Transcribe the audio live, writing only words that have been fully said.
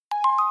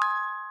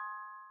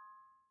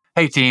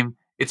Hey team,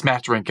 it's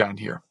Matt Rincon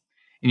here.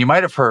 And you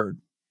might have heard,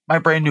 my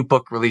brand new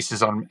book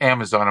releases on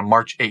Amazon on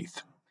March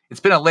 8th. It's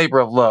been a labor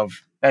of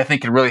love that I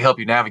think can really help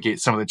you navigate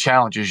some of the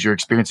challenges you're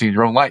experiencing in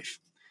your own life.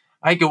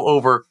 I go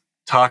over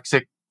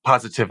toxic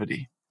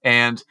positivity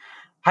and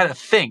how to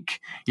think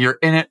you're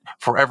in it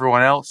for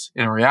everyone else.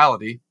 In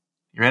reality,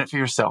 you're in it for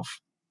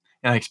yourself.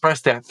 And I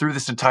express that through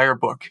this entire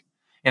book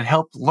and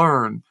help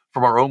learn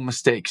from our own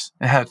mistakes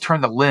and how to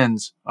turn the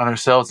lens on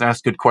ourselves and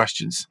ask good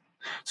questions.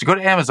 So go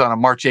to Amazon on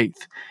March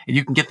 8th and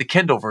you can get the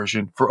Kindle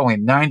version for only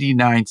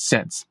 99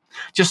 cents.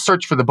 Just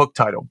search for the book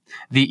title,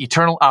 The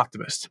Eternal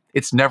Optimist.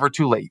 It's never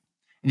too late.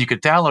 And you can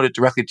download it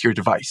directly to your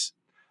device.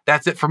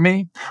 That's it for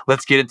me.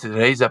 Let's get into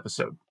today's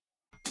episode.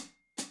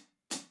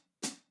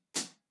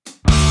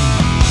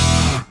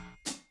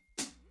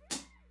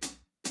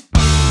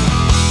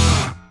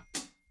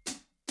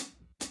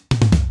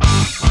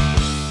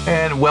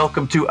 And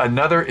welcome to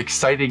another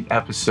exciting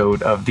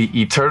episode of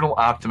the Eternal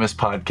Optimist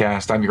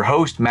podcast. I'm your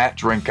host,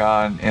 Matt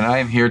Rincon, and I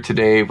am here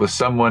today with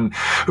someone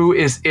who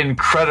is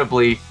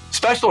incredibly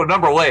special in a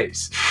number of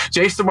ways.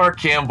 Jason Marc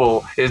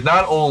Campbell is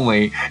not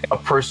only a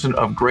person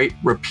of great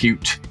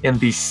repute in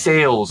the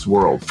sales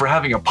world for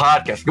having a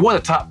podcast, one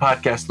of the top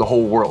podcasts in the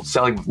whole world,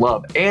 Selling with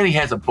Love, and he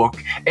has a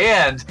book,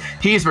 and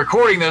he's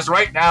recording this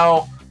right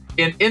now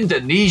in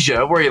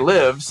Indonesia where he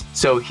lives.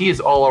 So he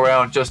is all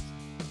around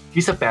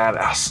he's a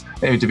badass,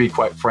 and to be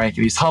quite frank,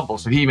 and he's humble,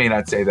 so he may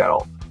not say that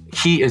all.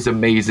 He is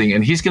amazing,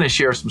 and he's going to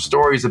share some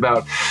stories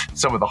about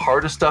some of the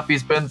hardest stuff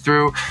he's been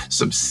through,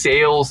 some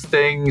sales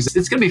things.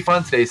 It's going to be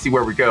fun today to see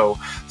where we go.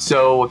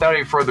 So without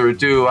any further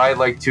ado, I'd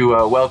like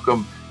to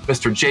welcome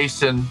Mr.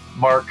 Jason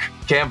Marc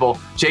Campbell.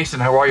 Jason,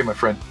 how are you, my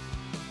friend?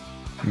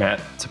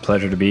 Matt, it's a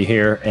pleasure to be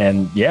here.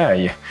 And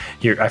yeah,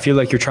 I feel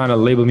like you're trying to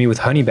label me with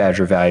honey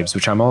badger vibes,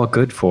 which I'm all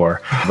good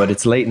for. But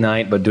it's late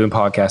night, but doing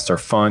podcasts are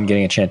fun,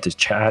 getting a chance to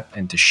chat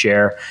and to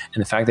share.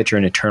 And the fact that you're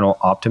an eternal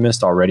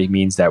optimist already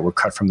means that we're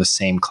cut from the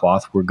same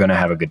cloth. We're going to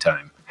have a good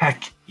time.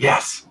 Heck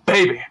yes,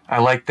 baby. I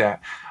like that.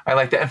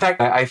 In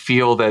fact, I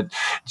feel that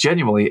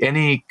genuinely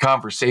any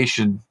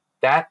conversation,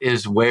 that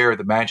is where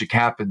the magic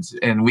happens.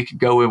 And we could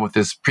go in with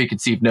this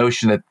preconceived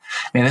notion that,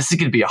 man, this is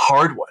going to be a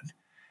hard one.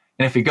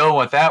 And if we go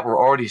with that, we're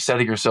already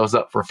setting ourselves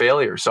up for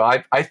failure. So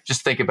I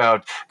just think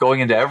about going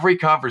into every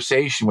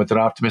conversation with an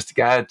optimistic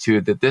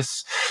attitude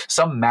that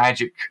some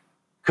magic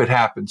could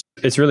happen.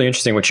 It's really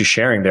interesting what you're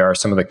sharing. There are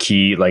some of the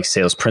key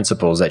sales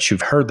principles that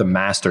you've heard the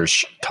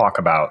masters talk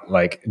about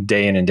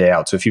day in and day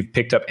out. So if you've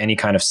picked up any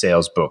kind of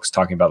sales books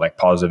talking about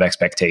positive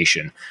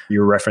expectation,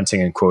 you're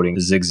referencing and quoting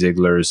Zig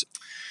Ziglar's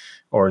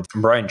or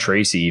Brian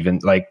Tracy, even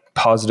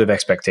positive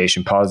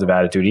expectation, positive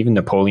attitude, even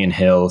Napoleon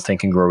Hill,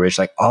 Think and Grow Rich,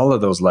 all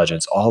of those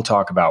legends all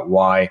talk about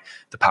why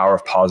the power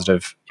of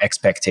positive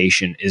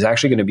expectation is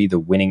actually going to be the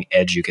winning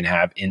edge you can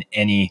have in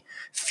any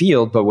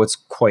field. But what's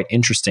quite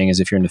interesting is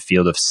if you're in the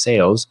field of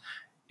sales,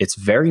 it's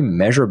very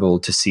measurable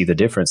to see the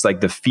difference.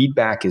 The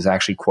feedback is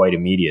actually quite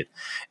immediate.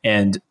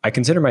 And I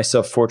consider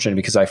myself fortunate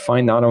because I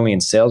find not only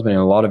in sales, but in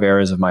a lot of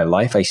areas of my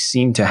life, I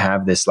seem to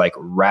have this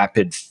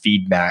rapid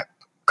feedback,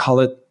 call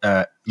it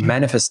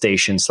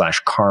manifestation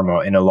 /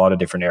 karma in a lot of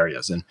different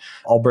areas. And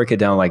I'll break it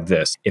down like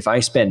this. If I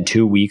spend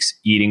 2 weeks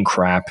eating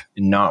crap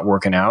and not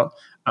working out,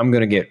 I'm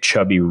going to get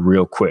chubby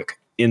real quick.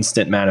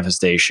 Instant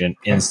manifestation,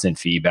 instant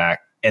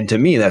feedback. And to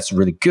me, that's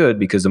really good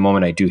because the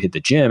moment I do hit the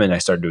gym and I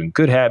start doing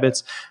good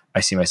habits, I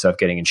see myself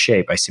getting in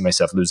shape. I see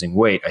myself losing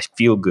weight. I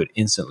feel good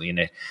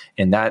instantly.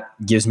 And that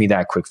gives me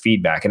that quick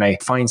feedback. And I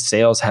find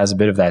sales has a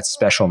bit of that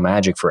special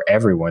magic for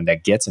everyone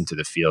that gets into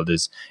the field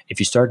is if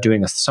you start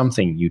doing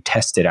something, you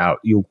test it out,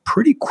 you'll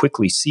pretty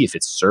quickly see if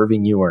it's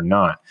serving you or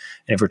not.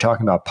 And if we're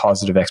talking about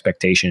positive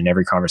expectation in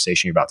every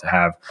conversation you're about to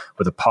have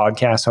with a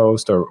podcast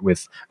host or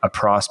with a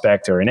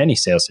prospect or in any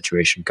sales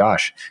situation,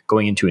 gosh,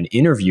 going into an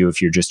interview,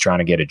 if you're just trying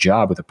to get a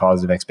job with a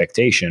positive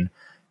expectation,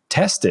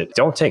 test it.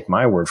 Don't take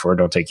my word for it.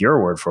 Don't take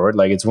your word for it.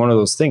 It's one of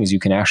those things you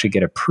can actually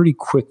get a pretty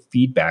quick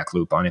feedback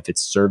loop on if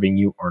it's serving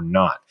you or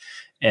not.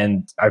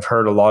 And I've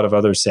heard a lot of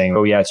others saying,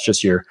 oh yeah, it's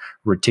just your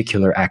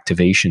reticular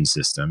activation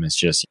system. It's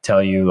just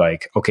tell you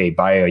okay,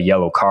 buy a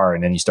yellow car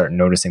and then you start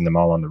noticing them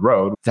all on the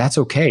road. That's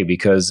okay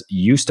because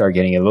you start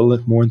getting a little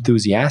bit more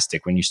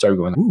enthusiastic when you start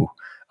going, ooh,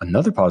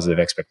 another positive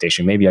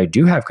expectation. Maybe I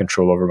do have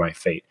control over my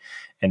fate.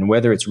 And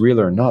whether it's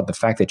real or not, the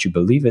fact that you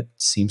believe it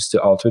seems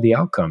to alter the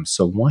outcome.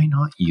 So why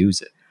not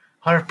use it?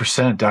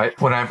 100%.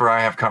 Whenever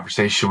I have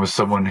conversation with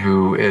someone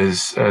who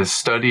is as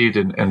studied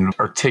and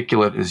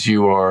articulate as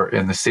you are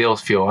in the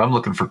sales field, I'm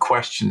looking for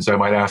questions I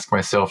might ask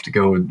myself to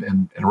go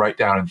and write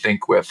down and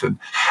think with. And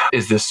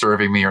is this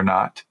serving me or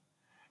not?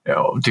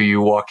 Do you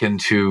walk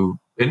into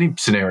any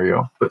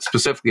scenario, but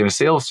specifically in a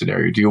sales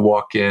scenario, do you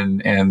walk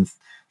in and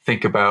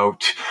think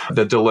about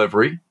the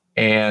delivery?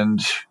 And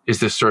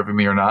is this serving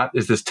me or not?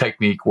 Is this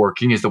technique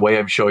working? Is the way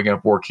I'm showing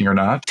up working or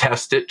not?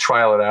 Test it,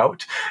 trial it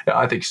out.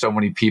 I think so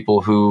many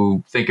people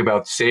who think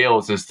about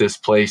sales as this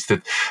place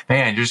that,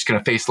 man, you're just going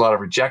to face a lot of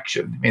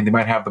rejection. I mean, they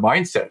might have the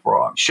mindset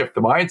wrong. Shift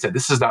the mindset.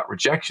 This is not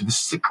rejection.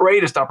 This is the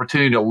greatest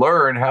opportunity to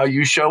learn how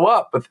you show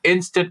up with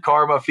instant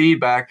karma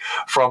feedback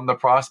from the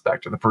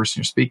prospect or the person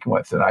you're speaking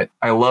with. And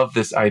I love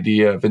this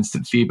idea of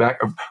instant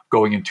feedback, of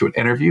going into an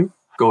interview,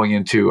 going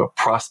into a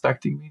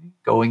prospecting meeting,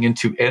 going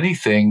into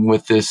anything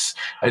with this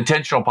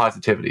intentional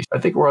positivity. I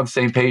think we're on the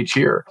same page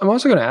here. I'm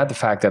also going to add the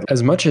fact that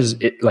as much as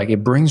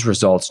it brings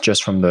results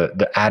just from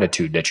the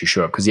attitude that you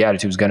show up, because the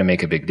attitude is going to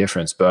make a big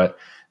difference. But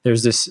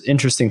there's this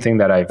interesting thing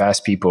that I've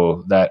asked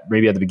people that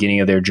maybe at the beginning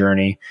of their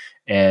journey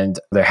and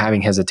they're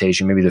having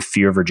hesitation, maybe the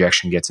fear of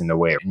rejection gets in the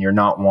way and you're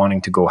not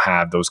wanting to go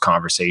have those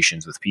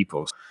conversations with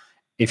people.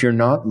 If you're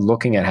not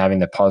looking at having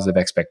the positive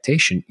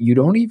expectation, you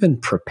don't even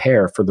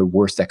prepare for the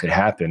worst that could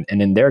happen.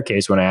 And in their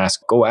case, when I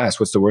ask,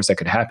 what's the worst that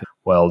could happen?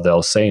 Well,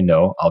 they'll say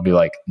no. I'll be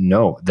like,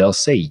 no. They'll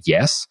say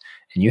yes.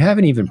 And you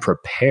haven't even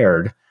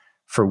prepared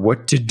for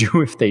what to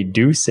do if they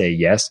do say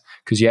yes,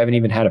 because you haven't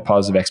even had a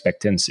positive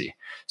expectancy.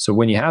 So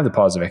when you have the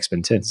positive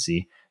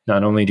expectancy,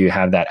 not only do you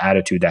have that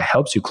attitude that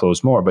helps you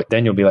close more, but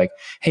then you'll be like,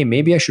 hey,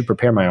 maybe I should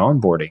prepare my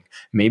onboarding.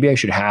 Maybe I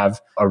should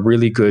have a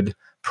really good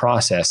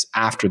process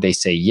after they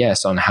say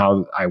yes on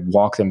how I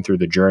walk them through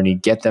the journey,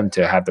 get them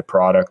to have the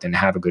product and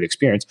have a good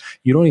experience.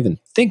 You don't even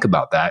think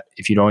about that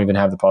if you don't even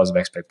have the positive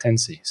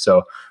expectancy.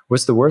 So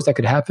what's the worst that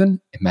could happen?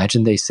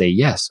 Imagine they say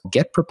yes.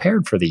 Get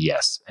prepared for the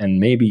yes.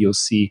 And maybe you'll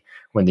see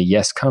when the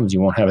yes comes,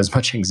 you won't have as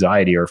much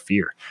anxiety or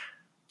fear.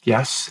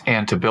 Yes.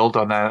 And to build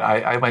on that,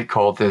 I might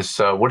call this,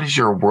 what is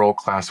your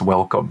world-class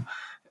welcome?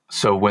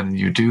 So when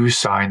you do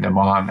sign them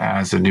on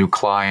as a new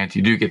client,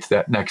 you do get to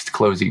that next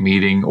closing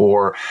meeting,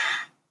 or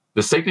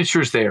the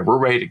signature's there, we're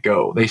ready to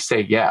go. They say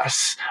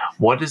yes.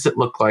 What does it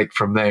look like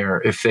from there?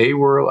 If they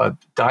were a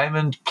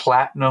diamond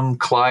platinum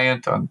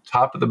client on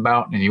top of the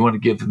mountain and you want to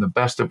give them the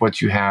best of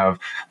what you have,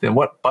 then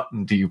what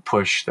button do you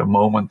push the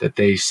moment that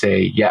they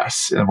say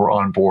yes and we're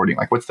onboarding?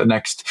 Like, what's the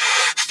next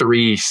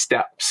 3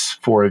 steps,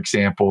 for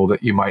example,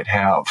 that you might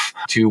have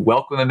to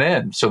welcome them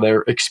in so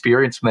their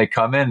experience when they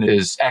come in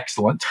is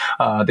excellent?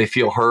 They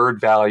feel heard,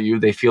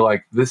 valued. They feel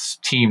like this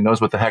team knows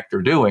what the heck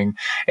they're doing.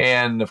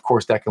 And of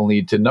course, that can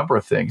lead to a number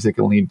of things. It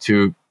can lead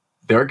to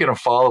they're going to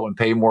follow and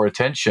pay more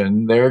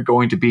attention. They're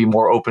going to be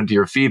more open to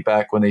your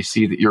feedback when they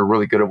see that you're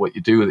really good at what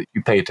you do, that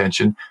you pay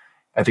attention.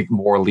 I think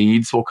more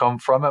leads will come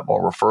from it.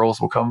 More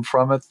referrals will come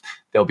from it.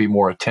 They'll be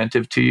more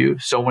attentive to you.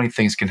 So many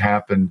things can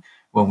happen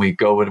when we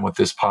go in with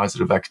this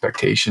positive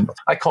expectation.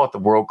 I call it the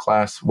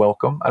world-class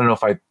welcome. I don't know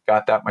if I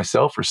got that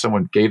myself or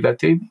someone gave that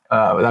to me.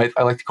 But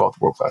I like to call it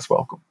the world-class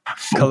welcome.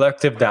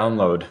 Collective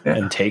download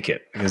and take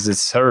it because it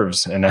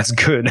serves, and that's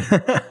good.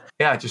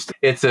 Yeah,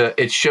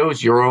 it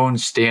shows your own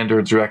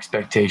standards or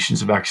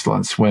expectations of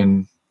excellence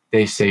when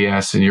they say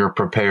yes and you're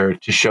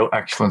prepared to show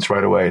excellence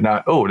right away.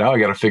 Not, now I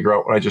got to figure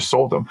out what I just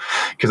sold them.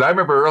 Because I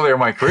remember earlier in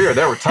my career,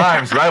 there were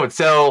times when I would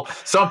sell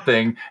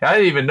something and I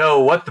didn't even know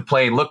what the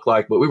plane looked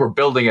like, but we were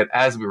building it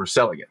as we were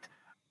selling it.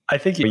 I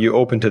think you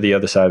open to the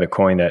other side of the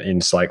coin that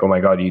it's like, oh my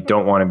God, you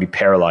don't want to be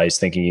paralyzed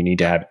thinking you need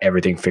to have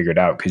everything figured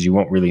out because you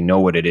won't really know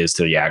what it is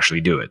till you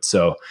actually do it.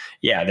 So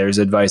yeah, there's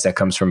advice that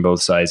comes from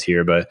both sides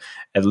here, but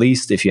at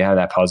least if you have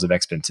that positive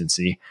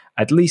expectancy,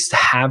 at least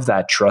have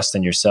that trust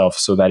in yourself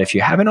so that if you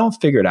haven't all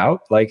figured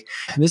out, like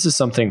this is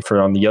something for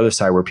on the other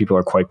side where people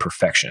are quite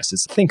perfectionists.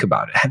 It's think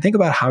about it. Think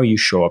about how you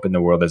show up in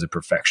the world as a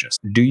perfectionist.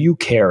 Do you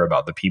care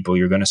about the people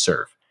you're going to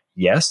serve?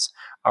 Yes.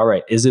 All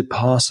right, is it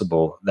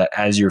possible that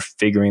as you're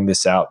figuring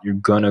this out, you're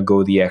going to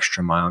go the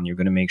extra mile and you're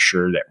going to make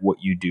sure that what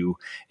you do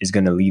is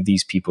going to leave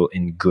these people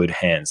in good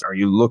hands? Are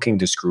you looking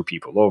to screw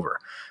people over?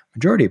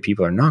 Majority of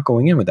people are not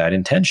going in with that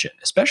intention,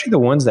 especially the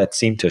ones that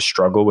seem to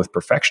struggle with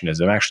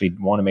perfectionism, actually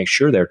want to make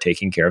sure they're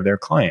taking care of their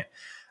client.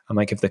 I'm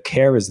like, if the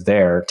care is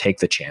there,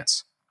 take the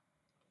chance.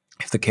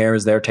 If the care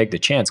is there, take the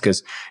chance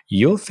because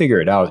you'll figure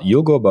it out.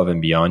 You'll go above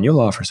and beyond. You'll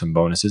offer some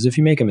bonuses. If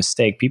you make a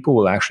mistake, people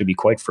will actually be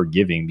quite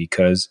forgiving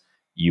because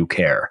you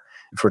care.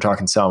 If we're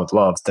talking selling with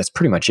love, that's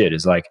pretty much it.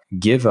 Is like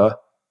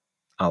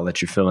I'll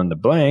let you fill in the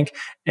blank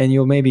and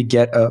you'll maybe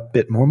get a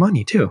bit more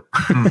money too.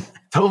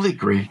 Totally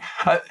agree.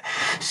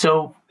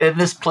 So in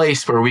this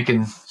place where we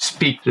can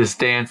speak this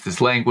dance,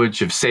 this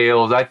language of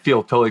sales, I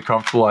feel totally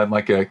comfortable. I'm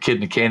like a kid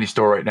in a candy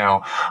store right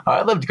now.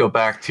 I'd love to go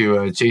back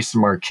to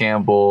Marc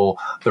Campbell,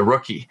 the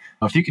rookie.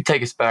 If you could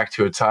take us back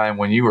to a time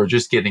when you were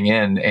just getting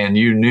in and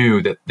you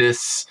knew that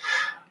this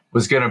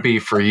was going to be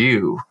for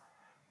you.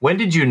 When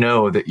did you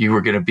know that you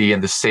were going to be in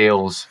the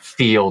sales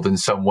field in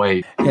some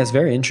way? Yeah, it's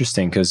very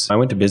interesting because I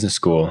went to business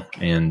school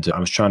and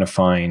I was trying to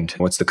find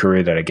what's the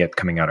career that I get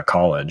coming out of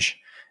college.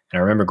 And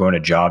I remember going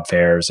to job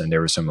fairs and there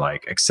were some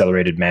like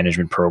accelerated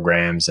management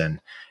programs. And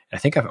I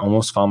think I've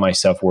almost found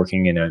myself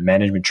working in a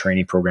management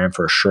training program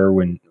for a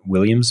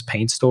Sherwin-Williams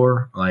paint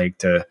store.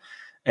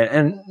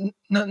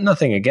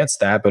 Nothing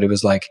against that, but it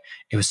was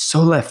so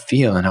left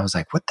field. And I was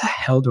like, what the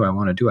hell do I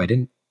want to do? I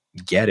didn't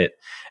get it.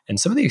 And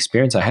some of the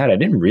experience I had, I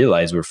didn't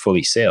realize were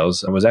fully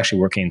sales. I was actually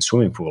working in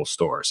swimming pool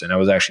stores and I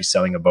was actually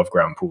selling above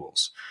ground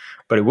pools.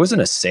 But it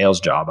wasn't a sales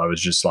job. I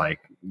was just like,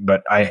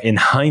 in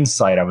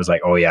hindsight, I was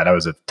like, oh yeah, that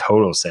was a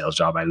total sales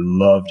job. I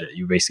loved it.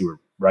 You basically were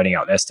writing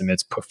out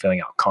estimates,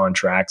 filling out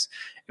contracts.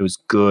 It was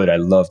good. I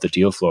loved the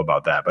deal flow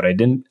about that, but I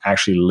didn't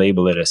actually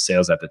label it as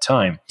sales at the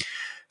time.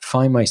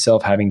 Find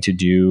myself having to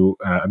do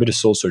a bit of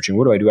soul searching.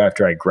 What do I do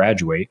after I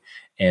graduate?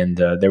 And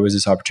there was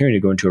this opportunity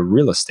to go into a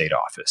real estate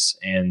office,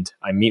 and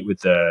I meet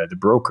with the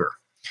broker.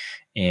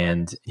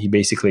 And he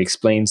basically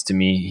explains to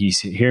me, he's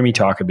hear me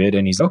talk a bit,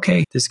 and he's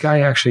okay, this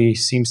guy actually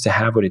seems to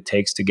have what it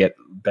takes to get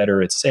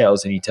better at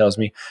sales. And he tells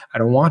me, I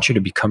don't want you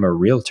to become a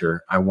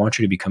realtor. I want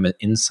you to become an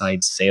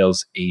inside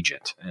sales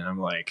agent. And I'm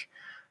like,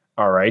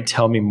 all right,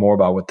 tell me more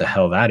about what the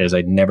hell that is.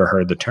 I'd never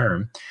heard the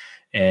term.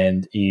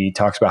 And he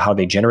talks about how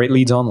they generate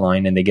leads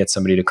online and they get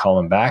somebody to call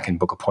them back and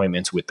book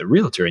appointments with the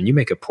realtor. And you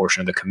make a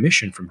portion of the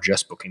commission from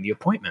just booking the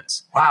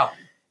appointments. Wow.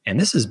 And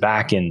this is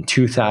back in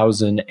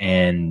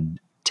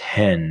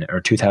 2010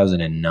 or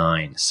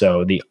 2009.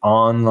 So the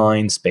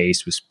online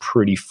space was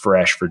pretty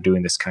fresh for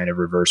doing this kind of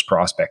reverse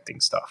prospecting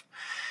stuff.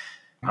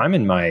 I'm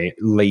in my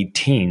late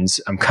teens.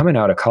 I'm coming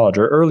out of college,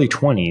 or early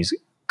 20s,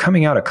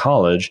 coming out of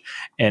college.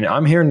 And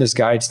I'm hearing this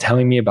guy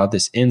telling me about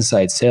this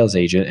inside sales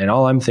agent. And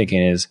all I'm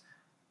thinking is,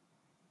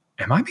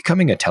 am I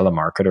becoming a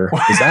telemarketer?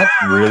 Is that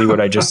really what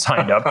I just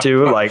signed up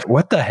to? Like,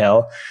 what the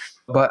hell?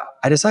 But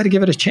I decided to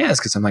give it a chance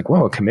because I'm like,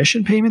 whoa, a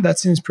commission payment? That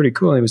seems pretty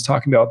cool. And he was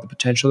talking about the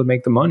potential to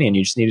make the money and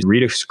you just need to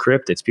read a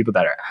script. It's people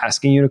that are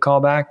asking you to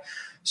call back.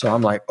 So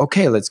I'm like,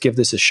 okay, let's give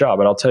this a shot.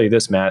 But I'll tell you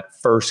this, Matt,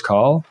 first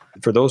call,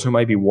 for those who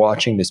might be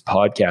watching this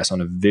podcast on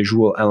a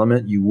visual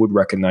element, you would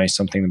recognize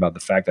something about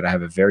the fact that I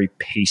have a very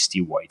pasty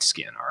white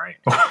skin. All right.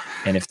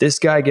 And if this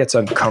guy gets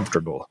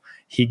uncomfortable,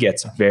 he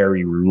gets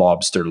very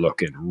lobster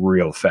looking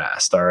real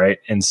fast. All right.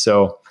 And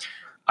so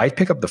I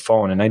pick up the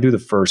phone and I do the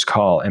first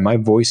call and my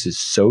voice is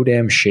so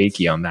damn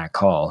shaky on that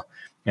call.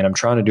 And I'm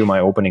trying to do my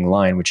opening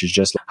line, which is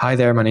just, hi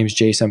there, my name is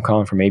Jason. I'm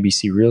calling from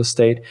ABC Real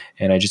Estate.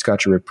 And I just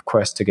got your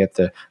request to get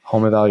the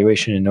home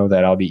evaluation and know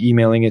that I'll be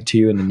emailing it to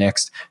you in the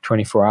next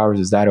 24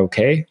 hours. Is that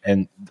okay?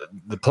 And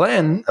the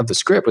plan of the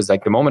script was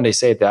like the moment they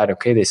say that,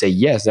 okay, they say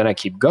yes, then I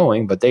keep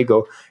going. But they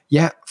go,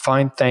 yeah,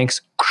 fine,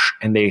 thanks.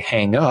 And they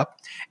hang up.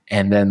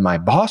 And then my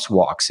boss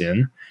walks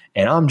in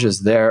and I'm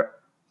just there,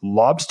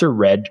 lobster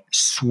red,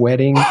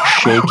 sweating,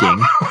 shaking.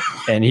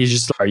 And he's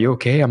just, are you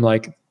okay? I'm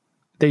like,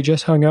 they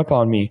just hung up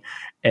on me.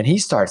 And he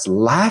starts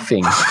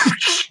laughing.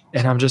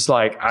 And I'm just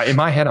like, in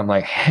my head, I'm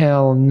like,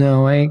 hell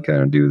no, I ain't going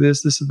to do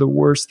this. This is the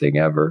worst thing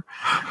ever.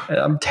 And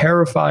I'm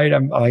terrified.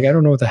 I'm like, I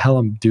don't know what the hell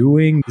I'm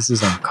doing. This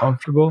is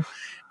uncomfortable.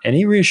 And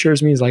he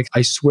reassures me. He's like,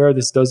 I swear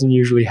this doesn't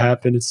usually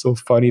happen. It's so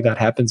funny that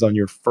happens on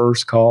your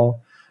first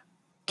call.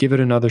 Give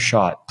it another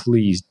shot.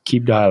 Please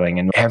keep dialing.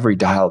 And every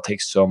dial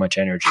takes so much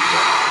energy.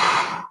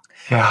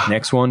 Yeah.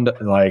 Next one,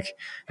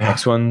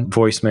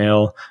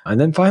 voicemail. And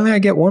then finally I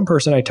get one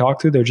person I talk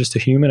to. They're just a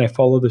human. I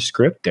follow the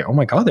script. Oh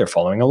my God, they're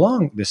following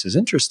along. This is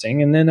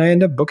interesting. And then I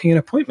end up booking an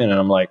appointment and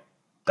I'm like,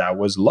 that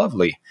was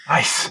lovely.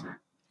 Nice.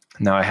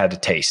 Now I had to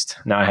taste.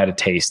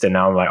 And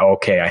now I'm like,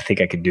 okay, I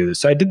think I could do this.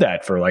 So I did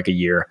that for like a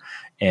year.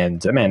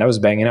 And man, I was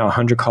banging out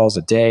 100 calls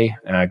a day.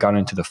 And I got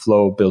into the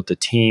flow, built a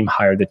team,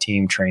 hired the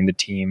team, trained the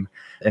team.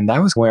 And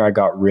that was where I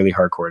got really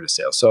hardcore into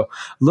sales. So a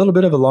little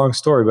bit of a long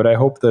story, but I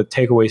hope the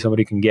takeaway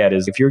somebody can get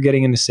is if you're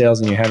getting into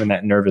sales and you're having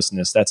that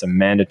nervousness, that's a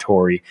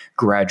mandatory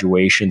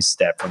graduation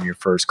step from your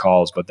first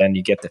calls. But then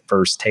you get the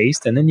first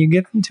taste and then you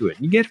get into it.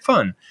 You get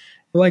fun.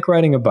 Like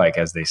riding a bike,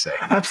 as they say.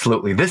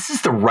 Absolutely. This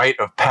is the rite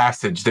of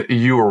passage that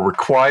you are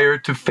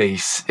required to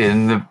face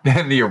in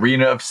the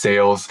arena of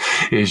sales.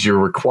 Is you're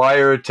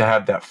required to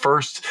have that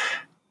first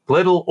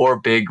little or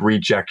big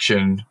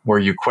rejection where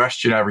you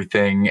question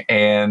everything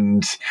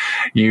and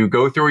you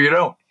go through or you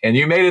don't, and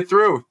you made it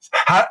through.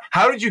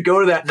 How did you go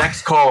to that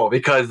next call?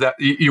 Because that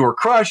you were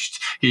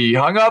crushed. He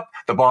hung up.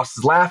 The boss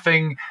is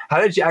laughing.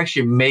 How did you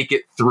actually make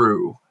it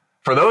through?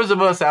 For those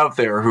of us out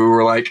there who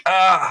were like,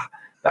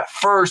 that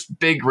first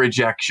big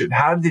rejection,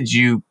 how did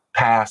you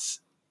pass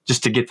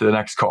just to get to the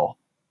next call?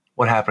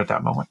 What happened at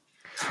that moment?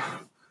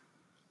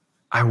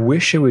 I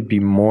wish it would be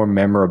more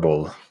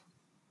memorable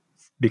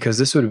because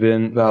this would have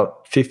been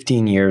about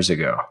 15 years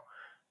ago.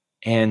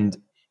 And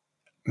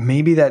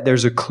maybe that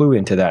there's a clue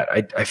into that.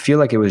 I feel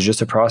like it was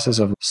just a process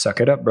of suck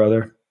it up,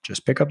 brother.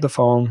 Just pick up the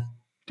phone,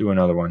 do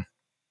another one.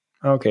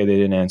 Okay, they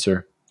didn't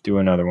answer. Do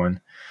another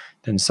one.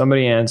 Then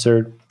somebody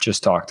answered,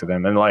 just talk to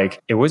them. And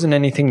like, it wasn't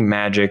anything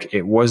magic.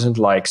 It wasn't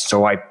like,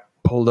 so I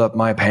pulled up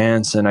my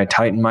pants and I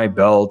tightened my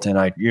belt and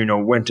I,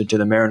 went into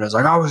the mirror and I was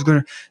like,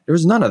 there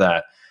was none of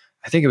that.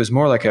 I think it was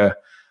more like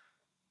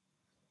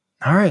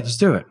all right, let's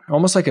do it.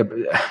 Almost like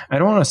I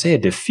don't want to say a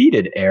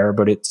defeated air,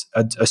 but it's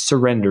a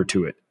surrender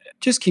to it.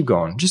 Just keep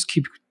going. Just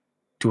keep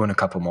doing a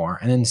couple more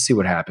and then see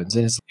what happens.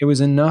 And it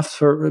was enough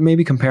for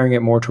maybe comparing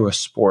it more to a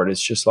sport.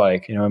 It's just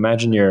like,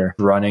 imagine you're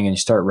running and you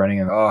start running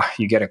and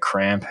you get a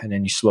cramp and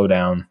then you slow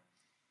down.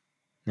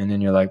 And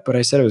then you're like, but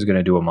I said I was going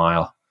to do a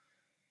mile.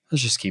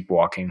 Let's just keep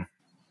walking.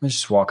 Let's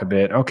just walk a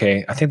bit.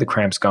 Okay, I think the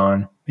cramp's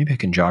gone. Maybe I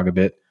can jog a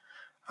bit.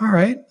 All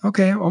right.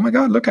 Okay. Oh my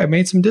God, look, I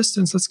made some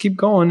distance. Let's keep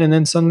going. And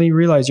then suddenly you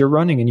realize you're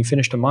running and you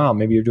finished a mile.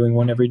 Maybe you're doing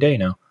one every day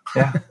now.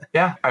 Yeah.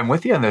 Yeah. I'm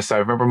with you on this. I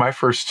remember my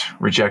first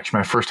rejection,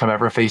 my first time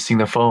ever facing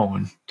the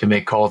phone to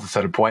make calls and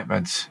set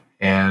appointments.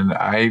 And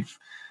I've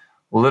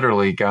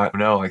literally got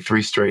like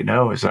 3 straight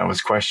no's. And I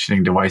was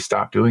questioning, do I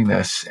stop doing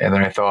this? And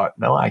then I thought,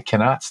 no, I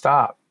cannot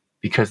stop,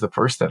 because the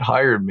person that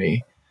hired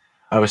me,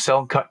 I was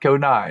selling Cutco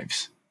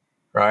knives,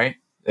 right?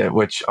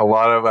 Which a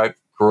lot of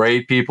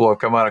great people have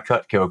come out of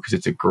Cutco because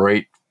it's a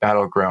great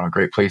battleground, a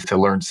great place to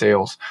learn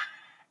sales.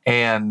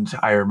 And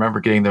I remember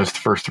getting those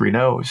first 3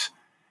 no's.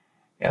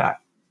 And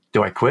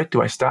do I quit?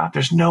 Do I stop?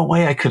 There's no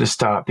way I could have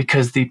stopped,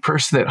 because the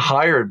person that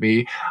hired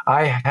me,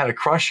 I had a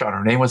crush on her.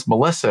 Her name was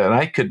Melissa, and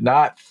I could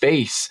not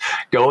face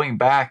going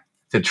back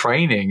to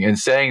training and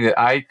saying that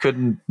I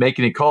couldn't make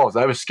any calls.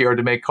 I was scared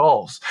to make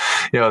calls.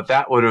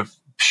 That would have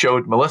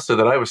showed Melissa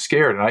that I was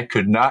scared, and I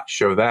could not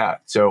show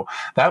that. So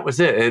that was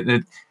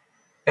it.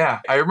 Yeah,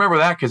 I remember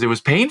that because it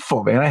was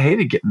painful, man. I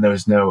hated getting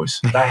those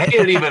no's. I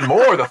hated even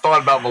more the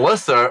thought about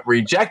Melissa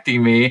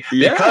rejecting me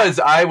because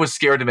I was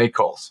scared to make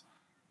calls.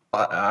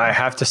 I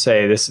have to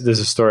say, this is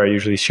a story I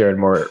usually share in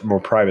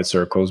more private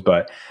circles,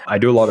 but I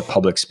do a lot of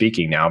public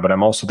speaking now, but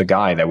I'm also the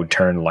guy that would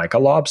turn like a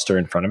lobster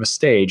in front of a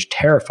stage,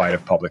 terrified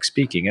of public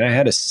speaking. And I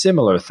had a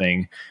similar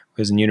thing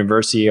because in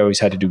university, I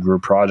always had to do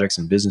group projects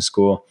in business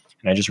school.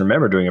 And I just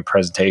remember doing a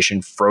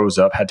presentation, froze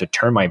up, had to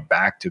turn my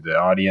back to the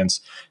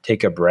audience,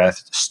 take a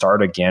breath,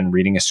 start again,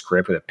 reading a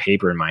script with a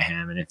paper in my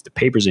hand. And if the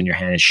paper's in your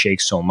hand, it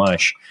shakes so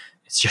much,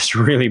 it's just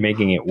really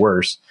making it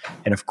worse.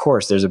 And of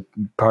course, there's a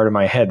part of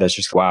my head that's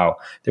just, wow,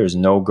 there's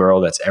no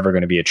girl that's ever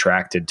going to be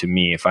attracted to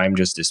me if I'm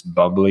just this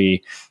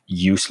bubbly,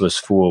 useless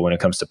fool when it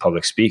comes to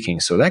public speaking.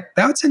 So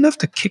that's enough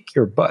to kick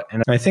your butt.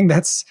 And I think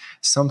that's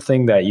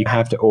something that you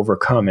have to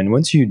overcome. And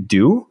once you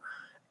do,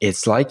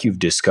 it's like you've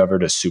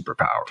discovered a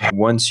superpower.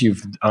 Once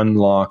you've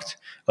unlocked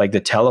like the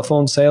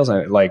telephone sales,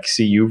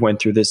 see, you went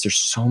through this. There's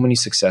so many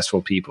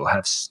successful people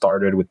have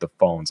started with the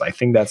phones. I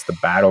think that's the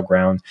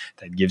battleground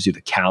that gives you the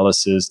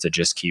calluses to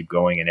just keep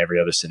going in every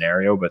other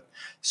scenario. But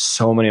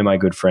so many of my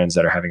good friends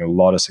that are having a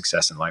lot of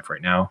success in life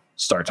right now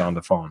starts on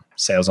the phone,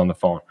 sales on the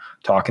phone,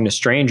 talking to a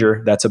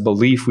stranger. That's a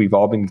belief we've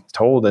all been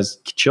told as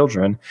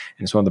children. And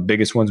it's one of the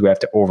biggest ones we have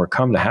to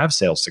overcome to have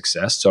sales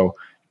success. So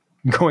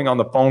going on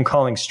the phone,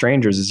 calling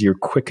strangers is your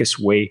quickest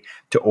way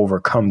to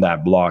overcome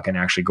that block and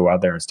actually go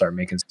out there and start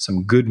making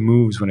some good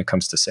moves when it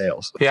comes to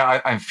sales.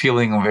 Yeah, I'm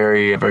feeling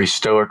very, very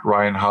stoic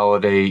Ryan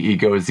Holiday,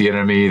 ego is the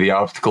enemy, the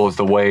obstacle is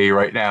the way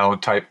right now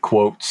type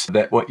quotes,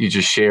 that what you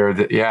just shared,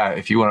 that, yeah,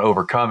 if you want to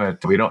overcome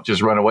it, we don't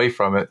just run away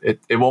from it.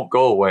 It won't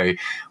go away.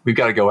 We've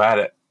got to go at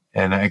it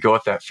and go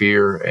at that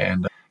fear,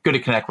 and good to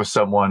connect with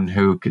someone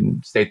who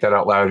can state that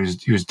out loud,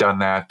 who's done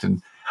that.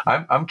 And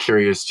I'm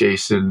curious,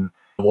 Jason,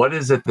 what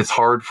is it that's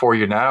hard for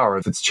you now, or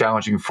that's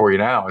challenging for you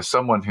now, as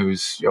someone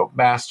who's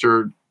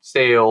mastered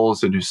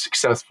sales and who's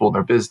successful in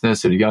their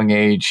business at a young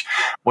age?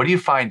 What do you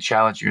find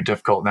challenging or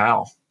difficult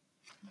now?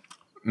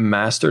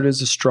 Mastered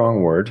is a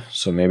strong word,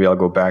 so maybe I'll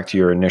go back to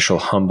your initial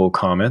humble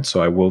comment.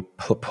 So I will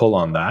pull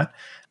on that.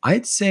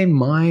 I'd say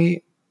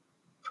my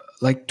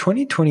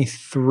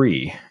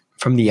 2023,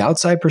 from the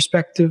outside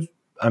perspective,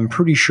 I'm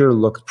pretty sure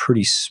looked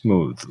pretty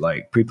smooth.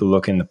 Like, people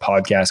looking, the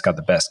podcast got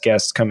the best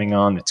guests coming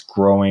on. It's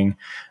growing,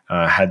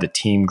 had the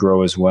team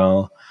grow as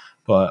well.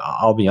 But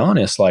I'll be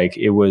honest,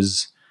 it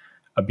was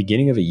a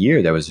beginning of a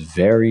year that was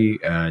very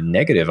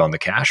negative on the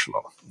cash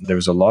flow. There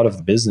was a lot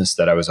of business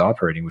that I was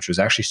operating, which was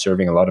actually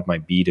serving a lot of my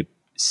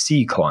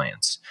B2C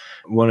clients.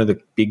 One of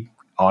the big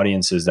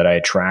audiences that I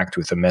attract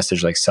with a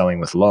message like Selling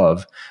with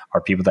Love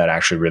are people that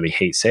actually really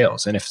hate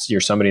sales. And if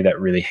you're somebody that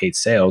really hates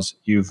sales,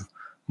 you've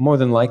more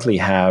than likely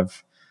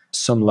have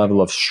some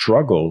level of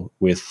struggle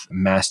with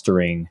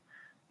mastering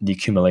the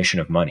accumulation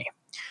of money.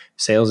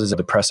 Sales is at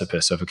the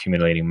precipice of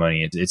accumulating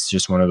money. It's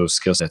just one of those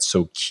skills that's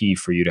so key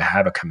for you to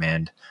have a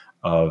command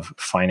of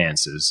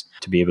finances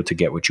to be able to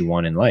get what you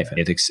want in life.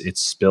 It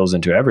spills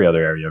into every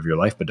other area of your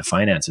life, but the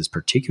finances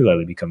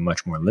particularly become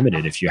much more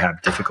limited if you have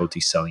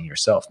difficulty selling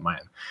yourself.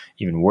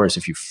 Even worse,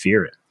 if you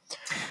fear it.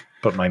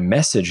 But my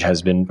message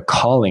has been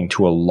calling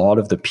to a lot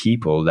of the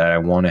people that I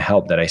want to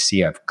help, that I see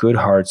have good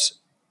hearts,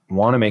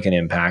 want to make an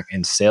impact,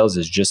 and sales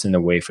is just in the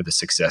way for the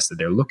success that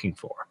they're looking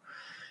for.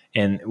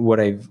 And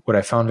what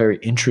I found very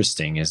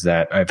interesting is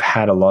that I've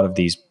had a lot of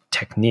these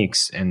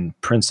techniques and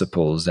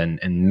principles and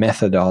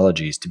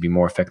methodologies to be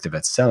more effective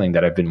at selling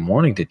that I've been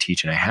wanting to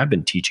teach, and I have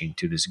been teaching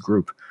to this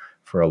group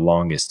for a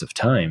longest of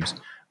times,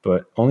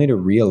 but only to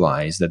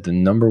realize that the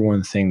number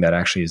one thing that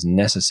actually is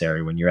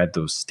necessary when you're at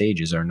those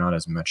stages are not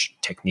as much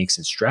techniques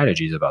and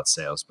strategies about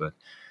sales, but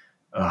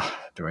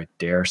do I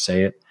dare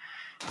say it?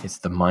 It's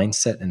the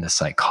mindset and the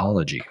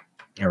psychology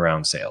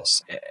around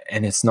sales.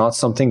 And it's not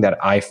something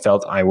that I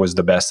felt I was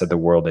the best at the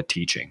world at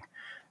teaching.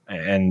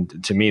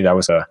 And to me, that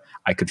was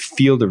I could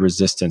feel the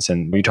resistance.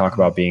 And we talk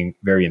about being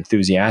very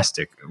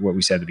enthusiastic, what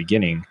we said at the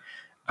beginning,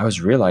 I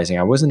was realizing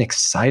I wasn't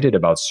excited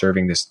about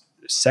serving this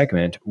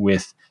segment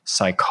with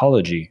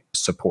psychology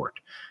support.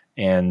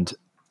 And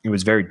it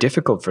was very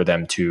difficult for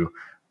them to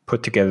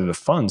put together the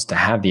funds to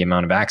have the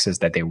amount of access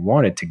that they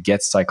wanted to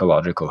get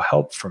psychological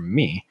help from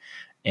me.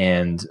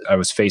 And I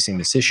was facing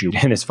this issue.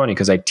 And it's funny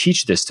because I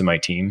teach this to my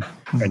team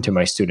and to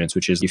my students,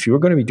 which is if you are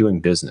going to be doing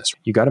business,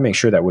 you got to make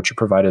sure that what you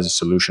provide as a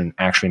solution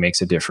actually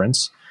makes a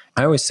difference.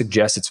 I always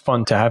suggest it's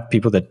fun to have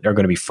people that are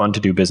going to be fun to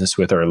do business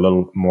with or a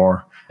little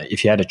more.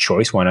 If you had a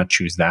choice, why not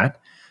choose that?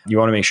 You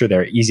want to make sure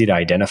they're easy to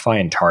identify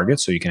and target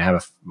so you can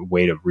have a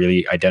way to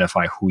really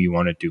identify who you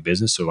want to do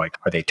business. So like,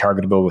 are they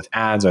targetable with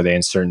ads? Are they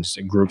in certain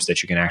groups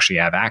that you can actually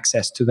have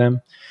access to them?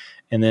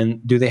 And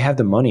then do they have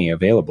the money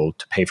available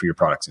to pay for your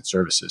products and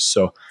services?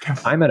 So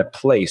I'm at a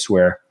place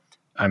where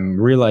I'm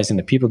realizing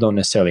that people don't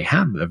necessarily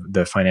have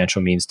the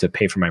financial means to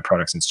pay for my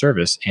products and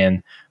service.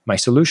 And my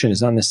solution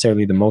is not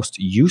necessarily the most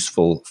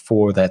useful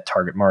for that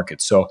target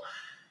market. So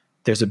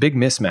there's a big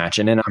mismatch.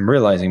 And then I'm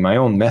realizing my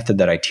own method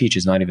that I teach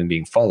is not even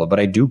being followed, but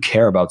I do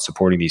care about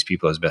supporting these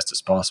people as best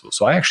as possible.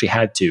 So I actually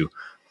had to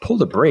pull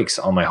the brakes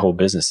on my whole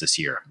business this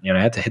year. And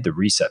I had to hit the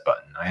reset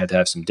button. I had to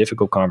have some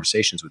difficult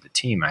conversations with the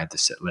team. I had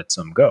to let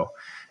some go.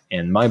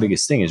 And my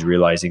biggest thing is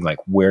realizing like,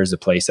 where's the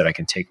place that I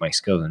can take my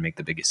skills and make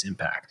the biggest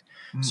impact?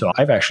 So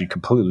I've actually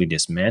completely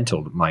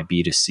dismantled my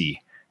B2C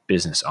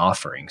business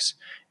offerings.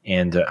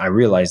 And I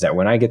realized that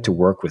when I get to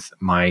work with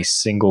my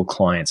single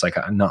clients, like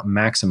not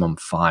maximum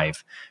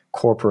 5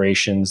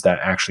 corporations that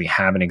actually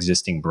have an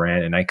existing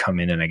brand, and I come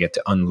in and I get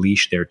to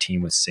unleash their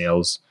team with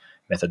sales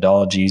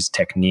methodologies,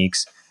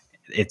 techniques,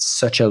 it's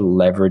such a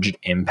leveraged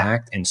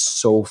impact and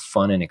so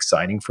fun and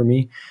exciting for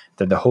me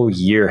that the whole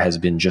year has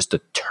been just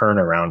a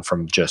turnaround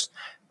from just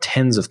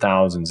tens of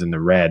thousands in the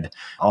red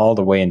all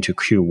the way into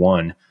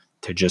Q1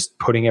 to just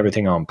putting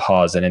everything on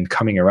pause and then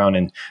coming around.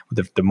 And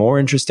the more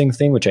interesting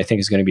thing, which I think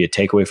is going to be a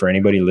takeaway for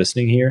anybody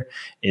listening here,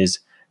 is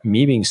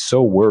me being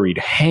so worried,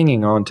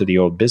 hanging on to the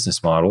old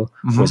business model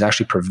was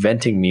actually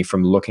preventing me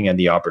from looking at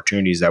the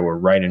opportunities that were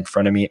right in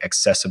front of me,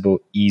 accessible,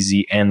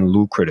 easy, and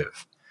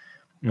lucrative.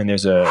 And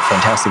there's a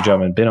fantastic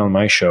gentleman been on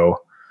my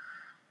show,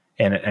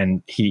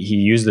 and he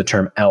used the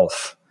term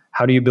ELF.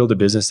 How do you build a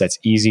business that's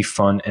easy,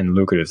 fun, and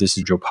lucrative? This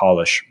is Joe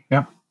Polish.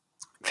 Yeah.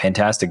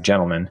 Fantastic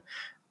gentleman.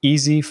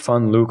 Easy,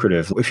 fun,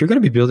 lucrative. If you're going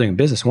to be building a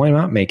business, why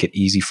not make it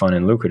easy, fun,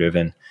 and lucrative?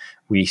 And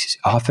we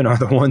often are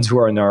the ones who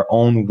are in our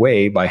own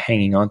way by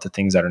hanging on to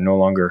things that are no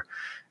longer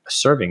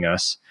serving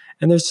us.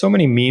 And there's so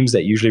many memes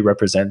that usually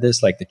represent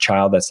this, like the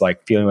child that's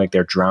like feeling like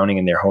they're drowning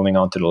and they're holding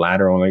onto the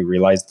ladder, only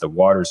realize the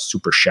water is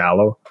super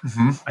shallow.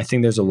 I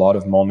think there's a lot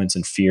of moments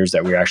and fears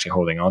that we're actually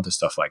holding on to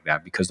stuff like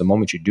that, because the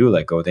moment you do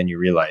let go, then you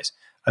realize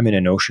I'm in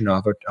an ocean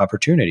of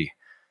opportunity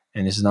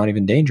and this is not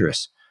even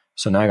dangerous.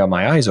 So now I got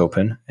my eyes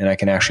open and I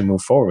can actually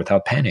move forward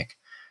without panic.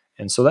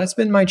 And so that's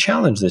been my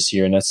challenge this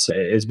year. And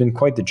it's been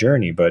quite the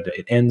journey, but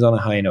it ends on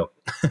a high note.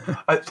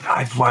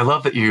 I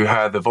love that you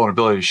had the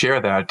vulnerability to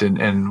share that.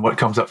 And what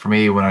comes up for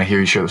me when I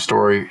hear you share the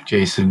story,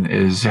 Jason,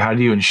 is how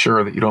do you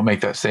ensure that you don't make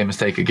that same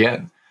mistake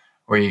again,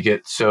 where you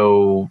get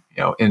so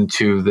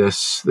into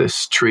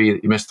this tree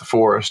that you miss the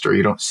forest, or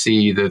you don't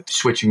see that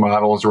switching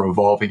models or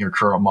evolving your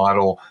current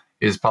model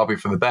is probably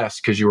for the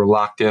best because you were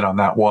locked in on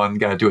that one,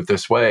 got to do it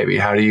this way. I mean,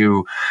 how do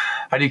you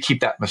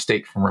keep that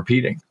mistake from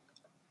repeating?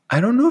 I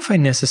don't know if I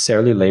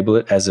necessarily label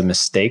it as a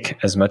mistake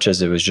as much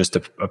as it was just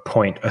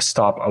a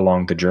stop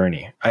along the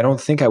journey. I don't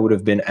think I would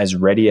have been as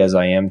ready as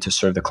I am to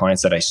serve the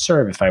clients that I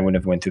serve if I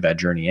wouldn't have went through that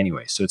journey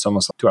anyway. So it's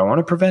almost like, do I want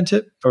to prevent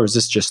it, or is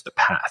this just the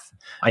path?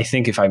 I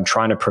think if I'm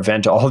trying to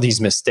prevent all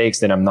these mistakes,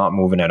 then I'm not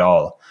moving at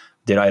all.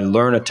 Did I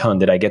learn a ton?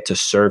 Did I get to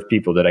serve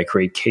people? Did I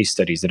create case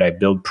studies? Did I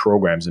build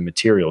programs and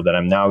material that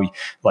I'm now,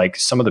 like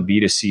some of the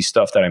B2C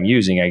stuff that I'm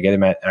using,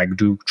 I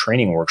do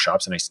training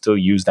workshops and I still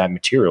use that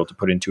material to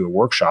put into a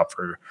workshop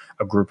for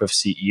a group of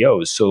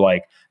CEOs. So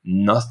like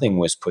nothing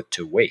was put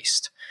to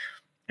waste.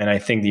 And I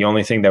think the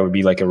only thing that would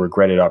be like a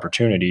regretted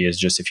opportunity is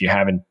just if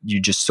you're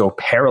just so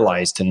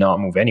paralyzed to not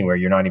move anywhere,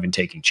 you're not even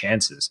taking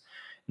chances.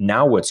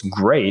 Now what's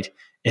great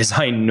is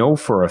I know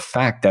for a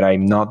fact that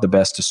I'm not the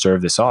best to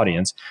serve this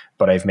audience,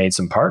 but I've made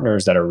some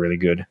partners that are really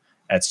good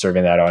at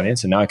serving that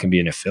audience, and now I can be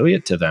an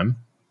affiliate to them.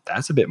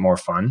 That's a bit more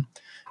fun.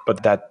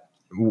 But that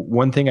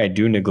one thing I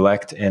do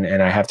neglect and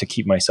I have to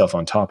keep myself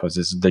on top of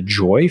is the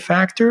joy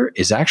factor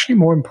is actually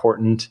more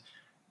important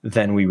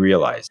than we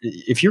realize.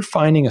 If you're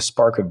finding a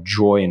spark of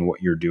joy in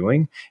what you're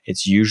doing,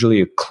 it's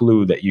usually a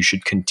clue that you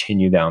should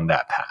continue down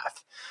that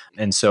path.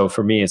 And so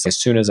for me, it's as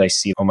soon as I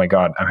see, oh my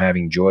God, I'm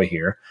having joy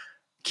here,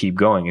 keep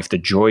going. If the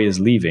joy is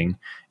leaving,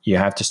 you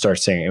have to start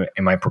saying,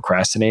 am I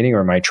procrastinating,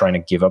 or am I trying to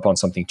give up on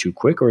something too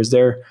quick? Or is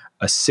there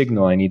a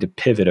signal I need to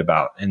pivot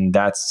about? And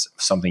that's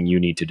something you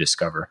need to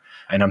discover.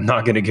 And I'm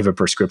not going to give a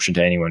prescription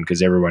to anyone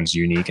because everyone's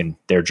unique and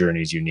their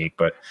journey is unique.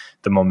 But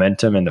the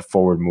momentum and the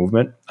forward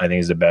movement, I think,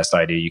 is the best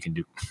idea you can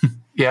do.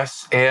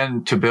 Yes,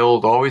 and to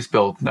build, always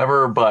build,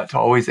 never but,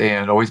 always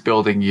and, always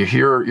building. You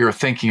hear your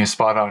thinking is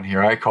spot on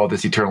here. I call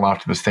this eternal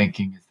optimist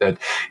thinking, that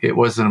it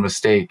wasn't a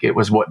mistake. It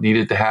was what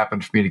needed to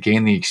happen for me to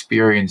gain the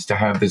experience, to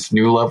have this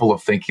new level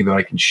of thinking that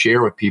I can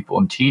share with people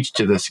and teach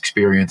to this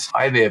experience.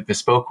 I may have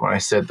misspoke when I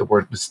said the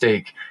word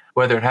mistake.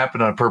 whether it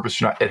happened on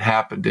purpose or not, it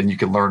happened and you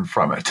can learn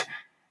from it.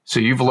 So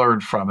you've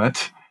learned from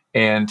it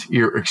and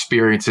your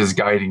experience is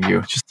guiding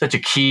you. Just such a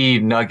key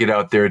nugget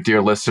out there,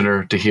 dear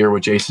listener, to hear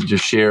what Jason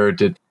just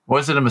shared. It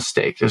wasn't a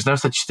mistake. There's no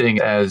such thing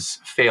as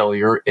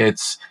failure.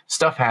 It's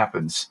stuff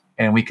happens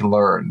and we can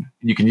learn.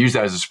 You can use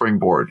that as a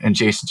springboard. And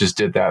Jason just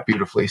did that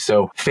beautifully.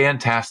 So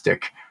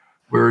fantastic.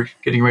 We're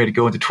getting ready to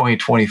go into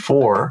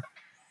 2024.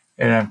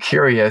 And I'm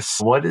curious,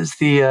 what is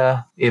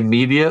the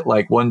immediate,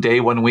 like 1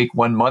 day, 1 week,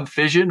 1 month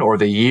vision, or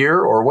the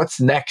year, or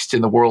what's next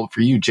in the world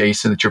for you,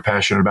 Jason, that you're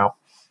passionate about?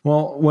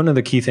 Well, one of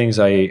the key things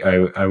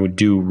I would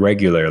do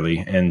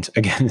regularly, and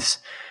again, this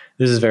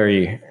is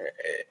going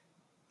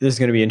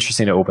to be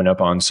interesting to open up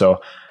on. So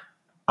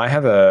I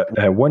have a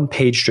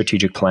 1-page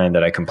strategic plan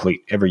that I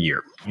complete every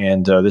year.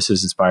 And this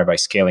is inspired by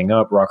Scaling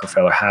Up,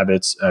 Rockefeller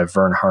Habits,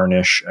 Vern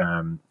Harnish,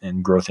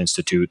 and Growth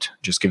Institute,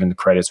 just giving the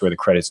credits where the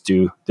credits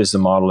due. This is a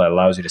model that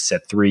allows you to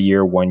set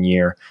 3-year, 1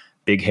 year,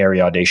 big,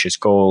 hairy, audacious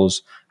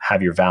goals,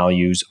 have your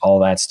values, all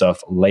that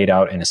stuff laid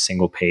out in a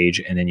single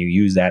page. And then you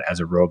use that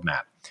as a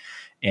roadmap.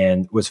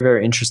 And what's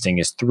very interesting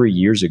is 3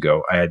 years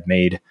ago, I had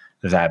made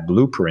that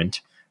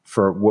blueprint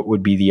for what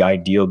would be the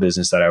ideal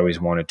business that I always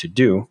wanted to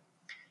do.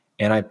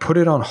 And I put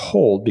it on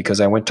hold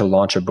because I went to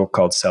launch a book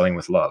called Selling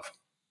with Love.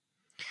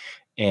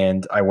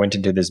 And I went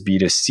into this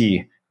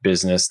B2C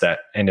business that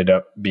ended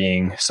up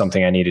being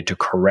something I needed to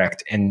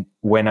correct. And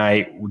when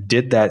I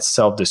did that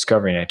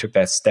self-discovery and I took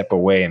that step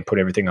away and put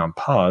everything on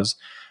pause,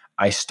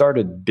 I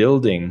started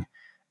building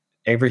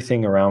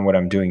everything around what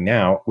I'm doing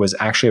now was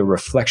actually a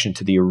reflection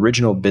to the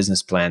original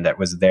business plan that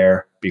was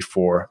there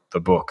before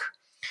the book.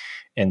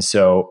 And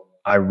so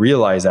I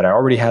realized that I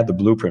already had the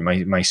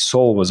blueprint. My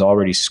soul was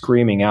already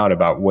screaming out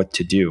about what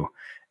to do.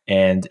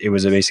 And it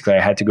was basically, I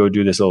had to go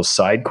do this little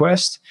side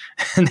quest.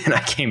 And then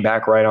I came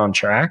back right on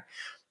track.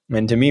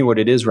 And to me, what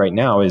it is right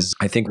now is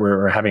I think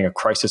we're having a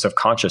crisis of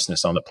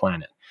consciousness on the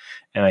planet.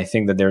 And I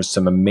think that there's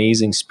some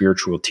amazing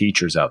spiritual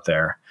teachers out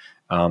there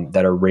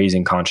that are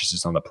raising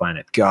consciousness on the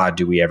planet. God,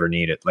 do we ever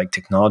need it? Like,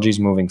 technology is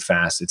moving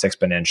fast. It's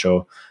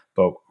exponential.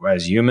 But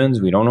as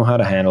humans, we don't know how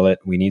to handle it.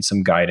 We need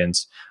some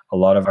guidance. A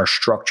lot of our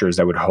structures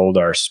that would hold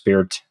our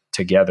spirit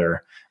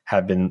together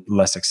have been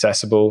less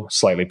accessible,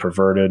 slightly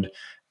perverted.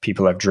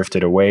 People have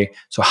drifted away.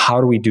 So how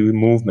do we do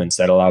movements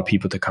that allow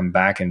people to come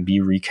back and be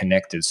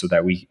reconnected so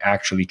that we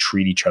actually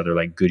treat each other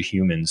like good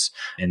humans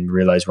and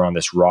realize we're on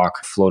this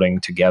rock floating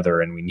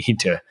together and we need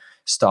to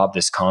stop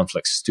this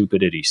conflict,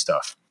 stupidity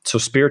stuff. So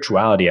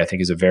spirituality, I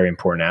think, is a very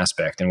important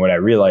aspect. And what I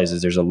realize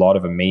is there's a lot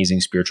of amazing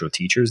spiritual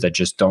teachers that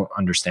just don't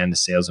understand the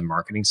sales and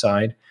marketing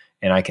side,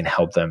 and I can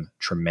help them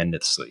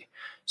tremendously.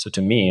 So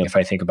to me, if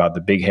I think about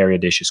the big, hairy,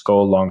 audacious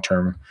goal,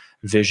 long-term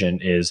vision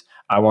is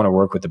I want to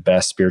work with the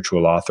best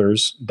spiritual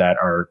authors that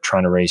are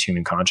trying to raise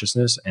human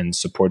consciousness and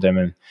support them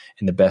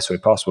in the best way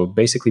possible.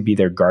 Basically be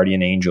their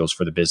guardian angels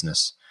for the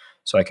business.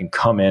 So I can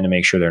come in and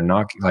make sure they're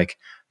not like,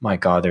 my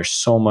God, there's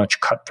so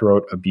much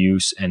cutthroat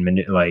abuse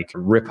and like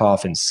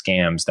ripoff and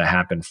scams that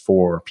happen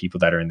for people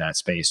that are in that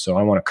space. So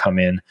I want to come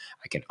in,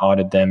 I can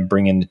audit them,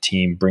 bring in the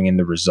team, bring in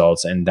the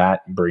results. And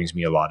that brings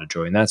me a lot of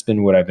joy. And that's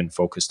been what I've been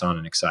focused on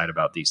and excited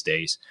about these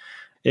days.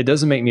 It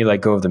doesn't make me let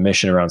go of the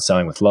mission around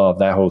selling with love.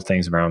 That whole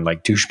thing's around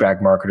like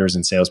douchebag marketers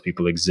and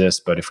salespeople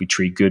exist. But if we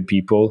treat good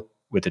people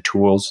with the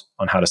tools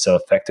on how to sell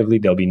effectively,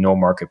 there'll be no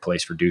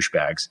marketplace for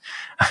douchebags.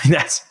 I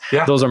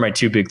mean, those are my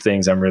two big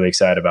things I'm really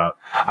excited about.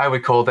 I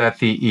would call that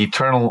the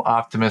eternal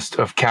optimist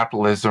of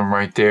capitalism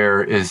right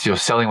there is,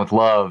 selling with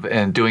love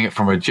and doing it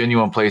from a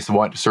genuine place of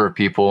wanting to serve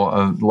people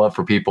and love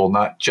for people,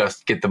 not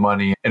just get the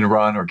money and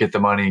run or get the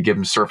money and give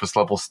them surface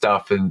level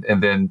stuff and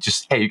then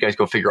just, hey, you guys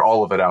go figure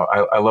all of it out.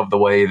 I love the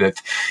way that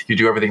you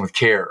do everything with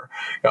care.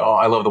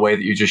 I love the way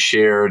that you just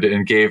shared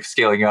and gave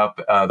Scaling Up,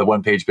 the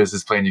 1-page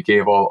business plan. You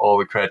gave all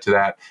the credit to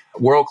that.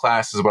 World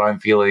class is what I'm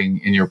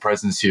feeling in your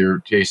presence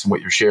here, Jason,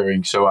 what you're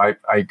sharing. So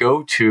I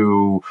go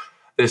to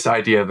this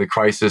idea of the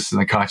crisis and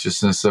the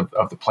consciousness of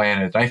the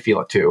planet. I feel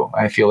it too.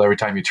 I feel every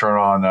time you turn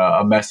on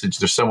a message,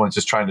 there's someone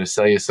just trying to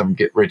sell you some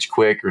get rich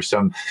quick or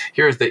some,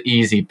 here's the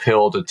easy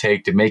pill to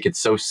take to make it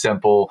so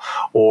simple,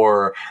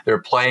 or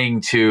they're playing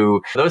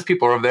to, those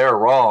people over there are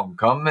wrong.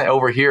 Come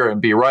over here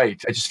and be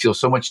right. I just feel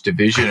so much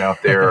division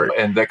out there.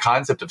 And the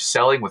concept of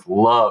selling with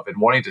love and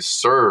wanting to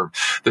serve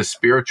the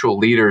spiritual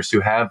leaders who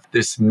have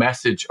this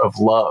message of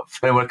love.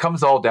 And when it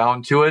comes all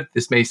down to it,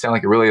 this may sound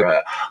like a really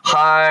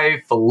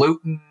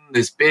highfalutin,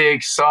 this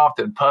big, soft,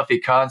 and puffy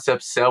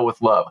concept, sell with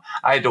love.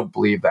 I don't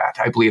believe that.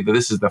 I believe that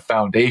this is the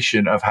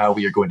foundation of how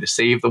we are going to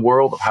save the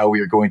world, of how we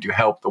are going to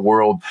help the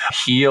world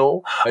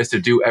heal, is to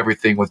do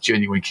everything with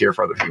genuine care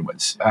for other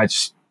humans.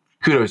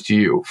 Kudos to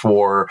you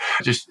for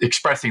just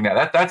expressing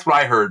that. That's what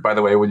I heard, by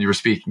the way, when you were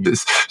speaking.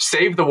 This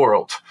save the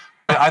world.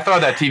 I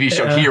thought that TV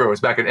show Heroes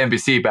back at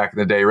NBC back in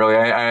the day, really.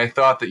 I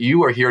thought that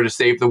you are here to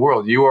save the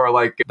world. You are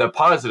like the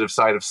positive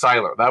side of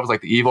Siler. That was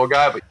like the evil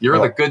guy, but you're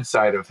the good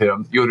side of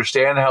him. You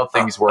understand how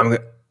things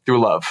work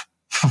through love.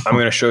 I'm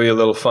going to show you a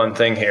little fun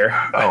thing here.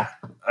 Oh,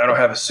 I don't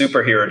have a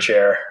superhero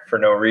chair for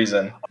no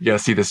reason. you gotta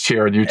see this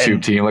chair on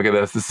YouTube, team. Look at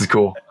this. This is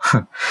cool.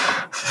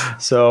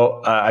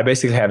 So I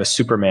basically have a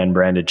Superman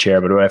branded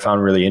chair, but what I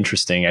found really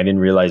interesting, I didn't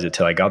realize it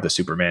till I got the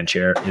Superman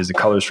chair, is the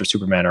colors for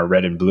Superman are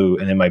red and blue,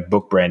 and then my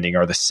book branding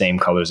are the same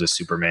colors as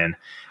Superman.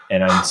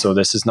 And so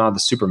this is not the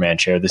Superman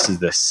chair, this is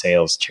the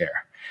sales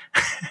chair.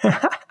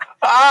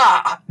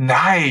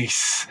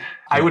 Nice.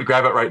 I would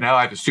grab it right now.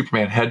 I have a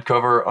Superman head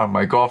cover on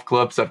my golf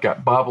clubs. I've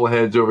got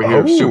bobbleheads over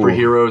here,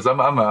 superheroes. I'm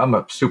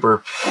a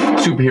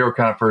superhero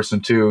kind of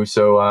person too,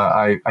 so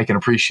I can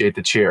appreciate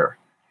the chair.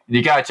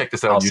 You got to check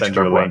this out on YouTube. Send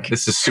you a link.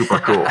 This is super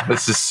cool.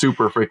 This is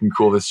super freaking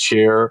cool. This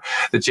chair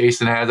that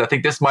Jason has. I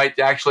think this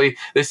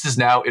is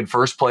now in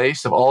first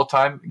place of all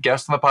time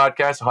guests on the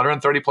podcast,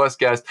 130 plus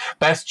guests.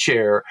 Best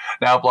chair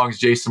now belongs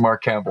to Jason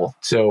Marc Campbell.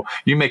 So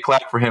you may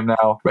clap for him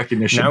now.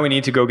 Recognition. Now we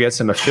need to go get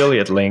some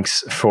affiliate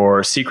links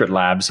for Secret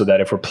Lab so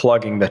that if we're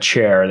plugging the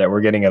chair, that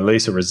we're getting at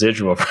least a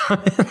residual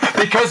from it.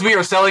 Because we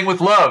are selling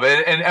with love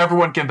and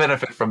everyone can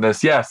benefit from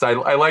this. Yes,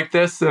 I like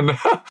this and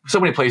so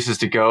many places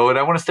to go. And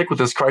I want to stick with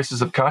this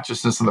crisis of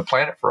consciousness on the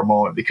planet for a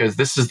moment, because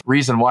this is the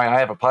reason why I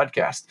have a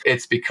podcast.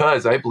 It's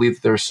because I believe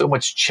that there's so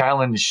much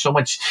challenge, so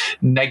much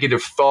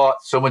negative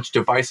thought, so much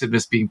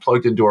divisiveness being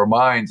plugged into our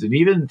minds, and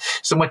even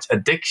so much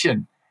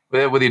addiction,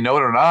 whether you know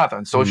it or not,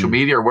 on social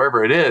media or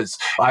wherever it is.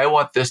 I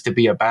want this to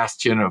be a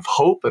bastion of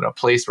hope and a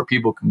place where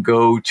people can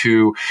go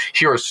to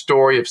hear a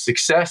story of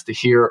success, to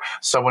hear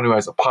someone who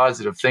has a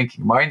positive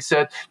thinking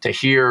mindset, to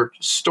hear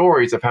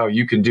stories of how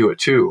you can do it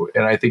too.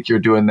 And I think you're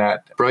doing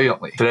that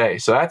brilliantly today.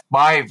 So that's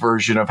my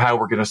version of how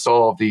we're going to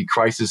solve the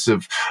crisis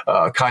of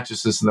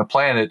consciousness in the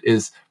planet,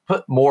 is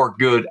put more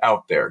good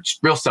out there. It's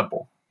real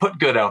simple. Put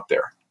good out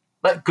there.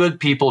 Let good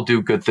people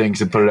do good things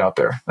and put it out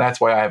there.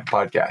 That's why I have a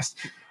podcast.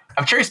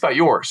 I'm curious about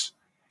yours.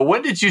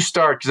 When did you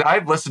start? Because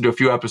I've listened to a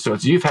few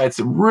episodes. You've had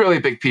some really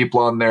big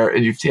people on there,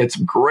 and you've had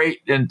some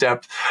great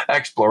in-depth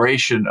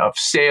exploration of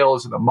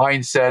sales and the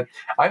mindset.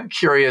 I'm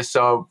curious,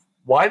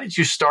 why did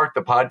you start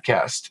the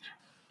podcast?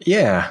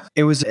 Yeah,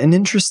 it was an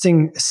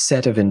interesting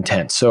set of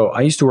intent. So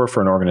I used to work for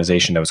an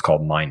organization that was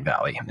called Mind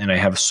Valley, and I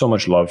have so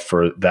much love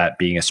for that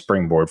being a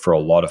springboard for a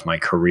lot of my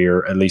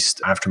career, at least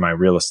after my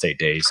real estate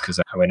days, because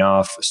I went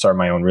off, started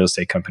my own real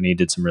estate company,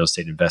 did some real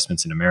estate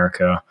investments in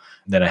America.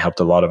 Then I helped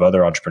a lot of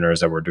other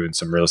entrepreneurs that were doing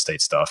some real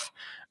estate stuff.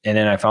 And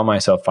then I found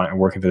myself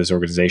working for this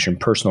organization,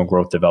 Personal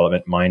Growth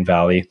Development, Mind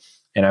Valley.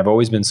 And I've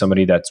always been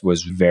somebody that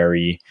was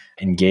very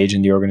engaged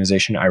in the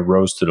organization. I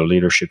rose to the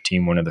leadership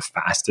team, one of the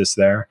fastest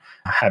there.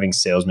 Having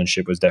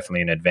salesmanship was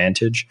definitely an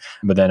advantage,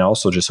 but then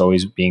also just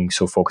always being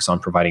so focused on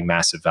providing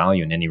massive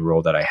value in any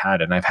role that I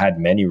had. And I've had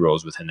many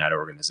roles within that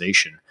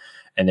organization.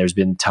 And there's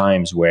been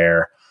times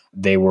where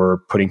they were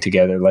putting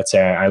together, let's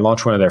say I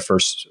launched one of their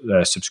first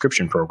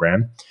subscription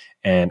program,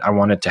 and I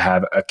wanted to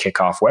have a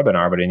kickoff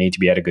webinar, but it needed to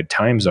be at a good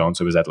time zone.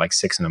 So it was at like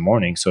 6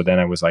 a.m. So then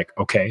I was like,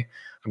 okay,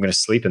 I'm going to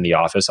sleep in the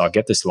office. I'll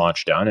get this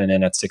launch done. And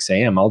then at 6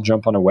 a.m., I'll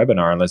jump on a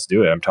webinar and let's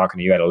do it. I'm talking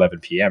to you at 11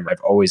 p.m.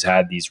 I've always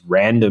had these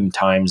random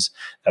times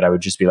that I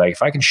would just be like,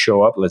 if I can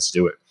show up, let's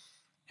do it.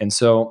 And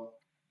so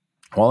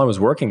while I was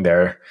working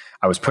there,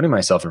 I was putting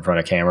myself in front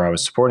of camera. I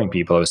was supporting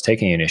people. I was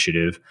taking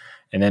initiative.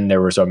 And then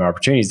there were some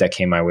opportunities that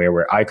came my way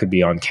where I could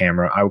be on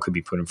camera. I could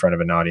be put in front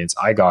of an audience.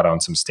 I got on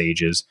some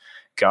stages.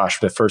 Gosh,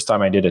 the first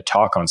time I did a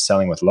talk on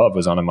selling with love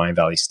was on a Mind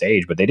Valley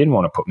stage, but they didn't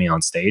want to put me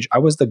on stage. I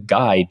was the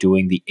guy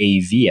doing the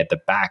AV at the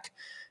back.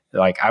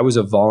 Like, I was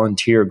a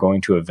volunteer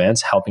going to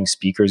events, helping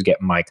speakers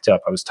get mic'd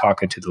up. I was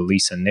talking to the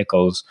Lisa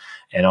Nichols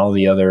and all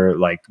the other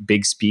like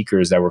big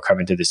speakers that were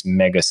coming to this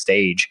mega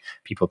stage,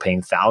 people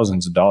paying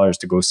thousands of dollars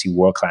to go see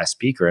world-class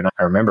speaker. And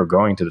I remember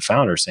going to the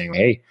founder saying,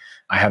 hey,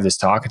 I have this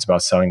talk. It's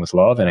about selling with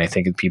love. And I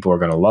think people are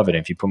going to love it.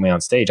 And if you put me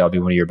on stage, I'll be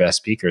one of your best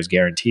speakers,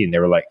 guaranteed. And they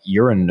were like,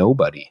 you're a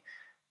nobody.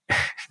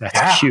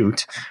 That's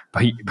cute,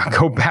 but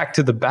go back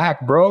to the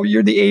back, bro.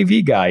 You're the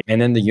AV guy. And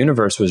then the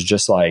universe was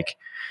just like,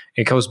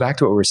 it goes back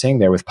to what we were saying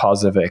there with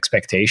positive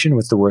expectation.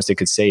 What's the worst they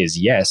could say is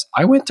yes.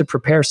 I went to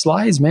prepare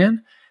slides,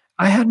 man.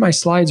 I had my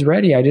slides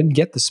ready. I didn't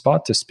get the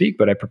spot to speak,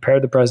 but I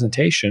prepared the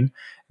presentation.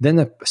 Then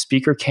the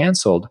speaker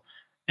canceled.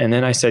 And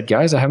then I said,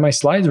 guys, I have my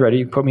slides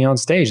ready. Put me on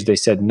stage. They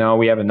said, no,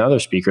 we have another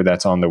speaker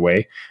that's on the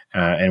way,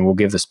 and we'll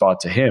give the spot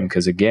to him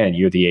because, again,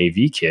 you're the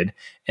AV kid.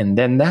 And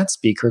then that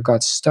speaker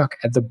got stuck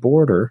at the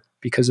border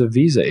because of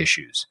visa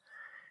issues.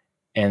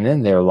 And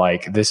then they're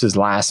like, this is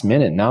last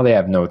minute. Now they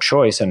have no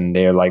choice. And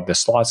they're like, the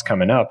slot's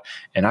coming up.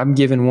 And I'm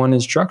given one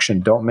instruction,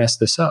 don't mess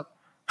this up.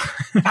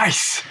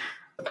 Nice.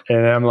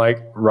 And I'm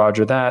like,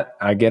 roger that.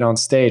 I get on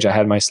stage. I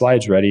had my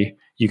slides ready.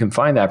 You can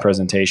find that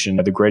presentation.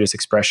 The greatest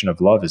expression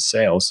of love is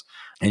sales.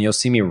 And you'll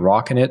see me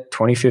rocking it,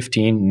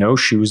 2015, no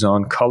shoes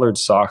on, colored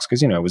socks,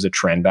 because, it was a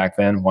trend back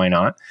then. Why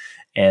not?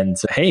 And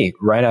hey,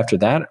 right after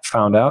that,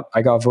 found out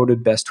I got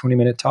voted best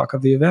 20-minute talk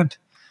of the event.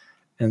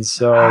 And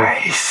so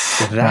Nice,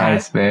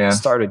 that man.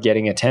 started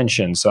getting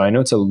attention. So I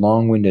know it's a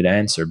long-winded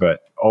answer, but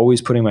always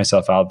putting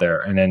myself out there.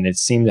 And then it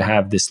seemed to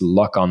have this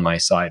luck on my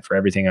side for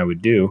everything I would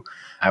do.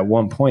 At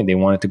one point, they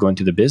wanted to go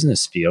into the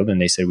business field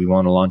and they said, we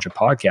want to launch a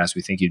podcast.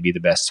 We think you'd be the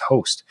best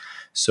host.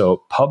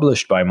 So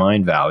published by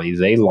Mind Valley,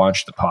 they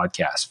launched the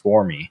podcast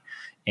for me.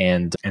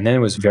 And then it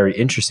was very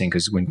interesting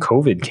because when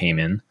COVID came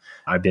in,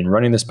 I've been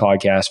running this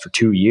podcast for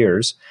 2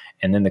 years.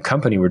 And then the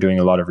company were doing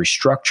a lot of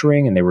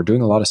restructuring and they were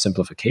doing a lot of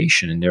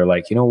simplification. And they're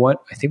like, you know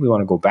what? I think we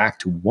want to go back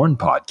to one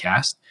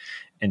podcast.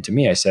 And to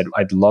me, I said,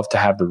 I'd love to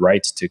have the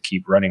rights to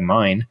keep running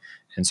mine.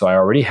 And so I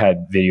already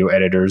had video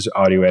editors,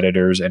 audio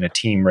editors, and a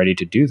team ready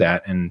to do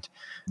that. And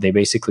they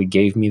basically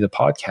gave me the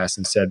podcast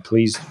and said,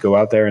 please go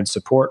out there and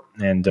support.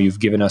 And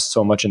you've given us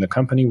so much in the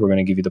company. We're going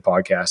to give you the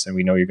podcast and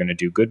we know you're going to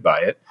do good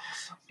by it.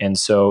 And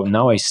so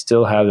now I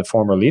still have the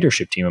former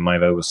leadership team of Mind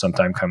Valley will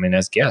sometime come in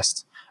as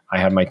guests. I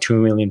had my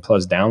 2 million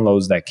plus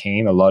downloads that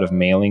came. A lot of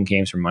mailing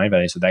came from Mind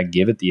Valley. So that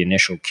gave it the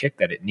initial kick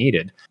that it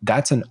needed.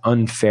 That's an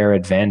unfair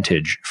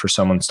advantage for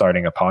someone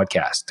starting a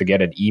podcast to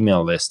get an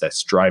email list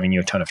that's driving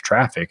you a ton of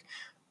traffic.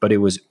 But it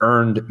was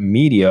earned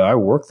media. I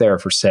worked there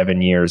for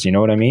 7 years. You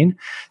know what I mean?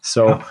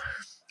 So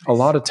a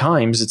lot of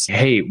times it's,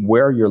 hey,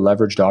 where are your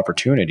leveraged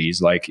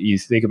opportunities? Like you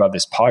think about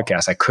this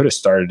podcast, I could have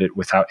started it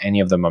without any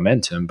of the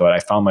momentum, but I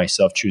found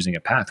myself choosing a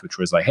path, which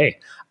was like, hey,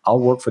 I'll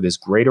work for this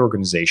great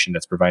organization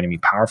that's providing me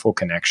powerful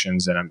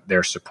connections and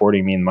they're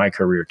supporting me in my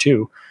career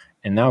too.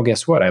 And now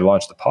guess what? I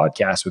launched the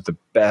podcast with the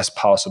best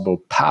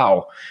possible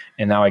pow.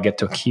 And now I get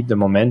to keep the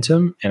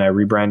momentum and I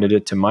rebranded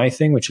it to my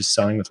thing, which is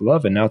Selling with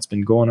Love. And now it's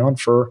been going on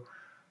for,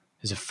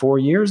 is it 4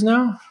 years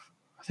now?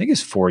 I think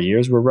it's 4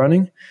 years we're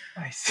running.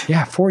 Nice.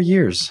 Yeah, 4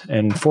 years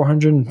and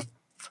 400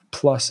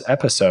 plus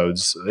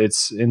episodes.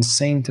 It's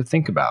insane to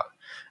think about.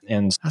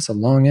 And that's a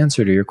long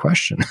answer to your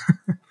question.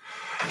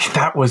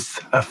 That was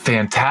a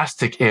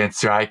fantastic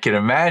answer. I can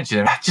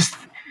imagine.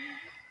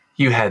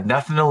 You had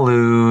nothing to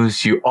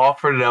lose. You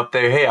offered it up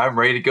there. Hey, I'm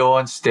ready to go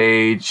on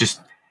stage.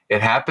 Just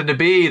it happened to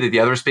be that the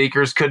other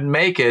speakers couldn't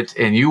make it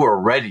and you were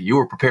ready. You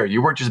were prepared.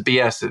 You weren't just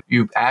BSing.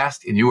 You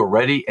asked and you were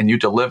ready and you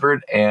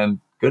delivered, and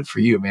good for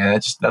you, man.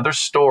 That's just another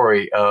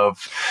story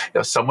of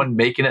someone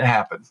making it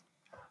happen.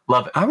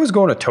 Love it. I was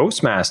going to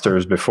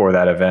Toastmasters before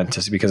that event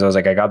just because I was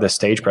like, I got this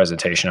stage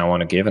presentation I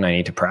want to give and I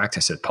need to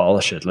practice it,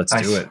 polish it. Let's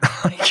do it.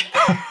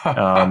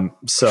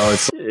 So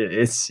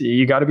it's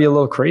you got to be a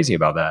little crazy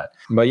about that.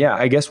 But yeah,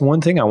 I guess one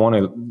thing I want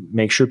to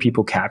make sure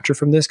people capture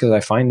from this, because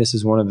I find this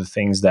is one of the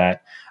things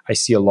that I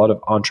see a lot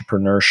of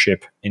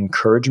entrepreneurship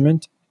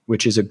encouragement,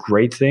 which is a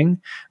great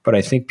thing. But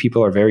I think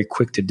people are very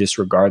quick to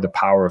disregard the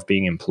power of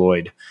being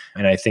employed.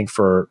 And I think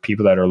for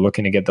people that are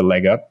looking to get the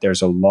leg up,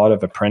 there's a lot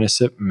of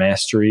apprenticeship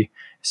mastery,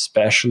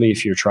 especially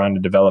if you're trying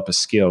to develop a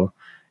skill.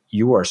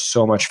 You are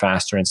so much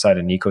faster inside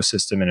an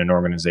ecosystem and an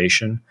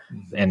organization,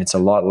 and it's a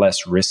lot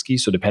less risky.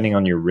 So depending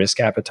on your risk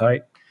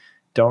appetite,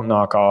 don't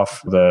knock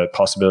off the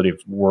possibility of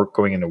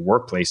going into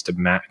workplace to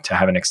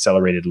have an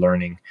accelerated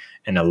learning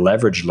and a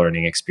leveraged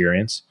learning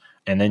experience.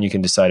 And then you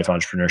can decide if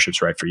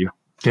entrepreneurship's right for you.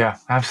 Yeah,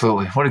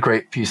 absolutely. What a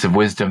great piece of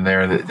wisdom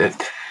there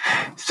that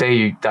say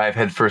you dive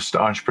headfirst to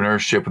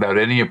entrepreneurship without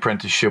any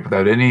apprenticeship,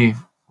 without any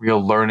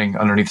real learning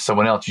underneath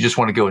someone else. You just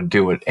want to go and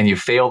do it, and you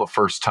fail the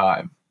first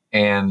time.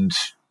 And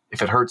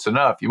if it hurts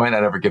enough, you might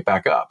not ever get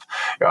back up.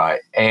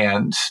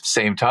 And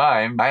same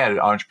time, I had an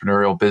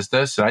entrepreneurial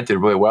business and I did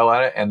really well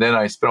at it. And then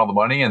I spent all the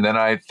money and then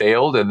I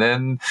failed and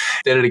then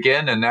did it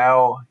again. And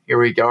now here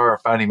we are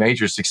finding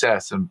major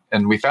success.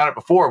 And we found it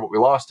before, but we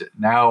lost it.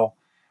 Now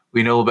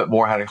we know a little bit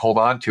more how to hold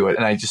on to it.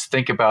 And I just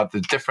think about the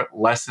different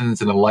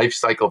lessons in the life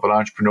cycle of an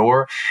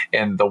entrepreneur.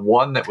 And the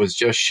one that was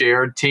just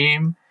shared,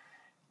 team,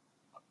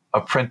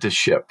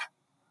 apprenticeship,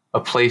 a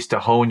place to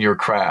hone your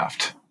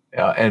craft.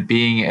 And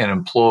being an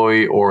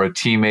employee or a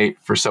teammate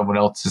for someone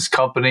else's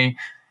company,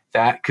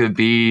 that could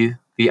be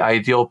the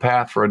ideal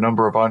path for a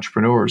number of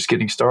entrepreneurs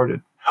getting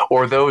started,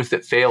 or those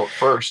that fail at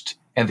first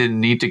and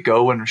then need to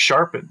go and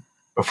sharpen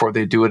before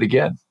they do it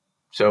again.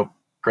 So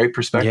great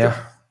perspective.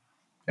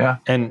 Yeah.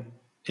 And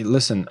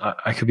listen,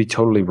 I could be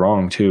totally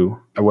wrong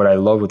too. What I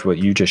love with what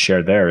you just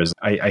shared there is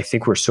I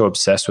think we're so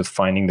obsessed with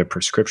finding the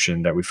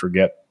prescription that we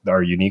forget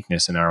our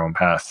uniqueness in our own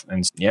path.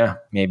 And yeah,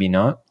 maybe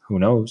not. Who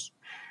knows?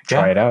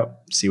 Try it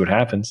out, see what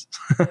happens.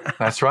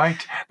 That's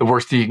right. The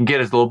worst thing you can get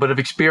is a little bit of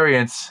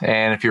experience.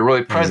 And if you're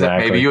really present,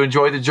 maybe you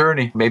enjoy the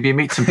journey. Maybe you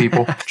meet some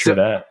people. True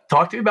that.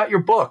 Talk to me about your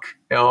book.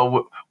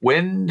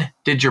 When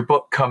did your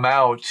book come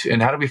out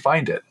and how do we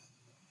find it?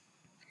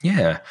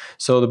 Yeah.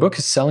 So the book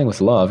is Selling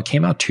with Love. It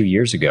came out 2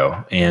 years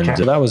ago. And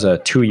that was a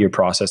 2-year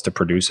process to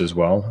produce as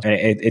well. And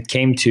it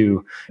came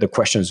to, the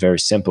question was very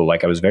simple.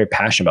 Like I was very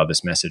passionate about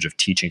this message of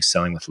teaching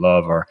selling with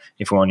love, or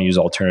if we want to use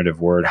alternative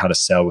word, how to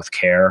sell with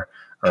care.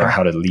 Or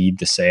how to lead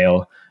the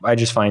sale. I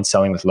just find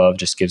Selling with Love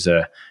just gives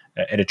it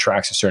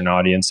attracts a certain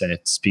audience and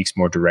it speaks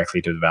more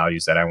directly to the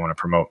values that I want to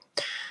promote.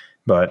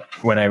 But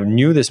when I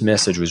knew this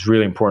message was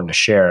really important to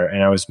share,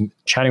 and I was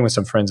chatting with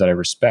some friends that I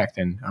respect,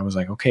 and I was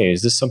like, okay,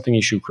 is this something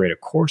you should create a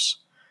course?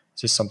 Is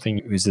Is this something,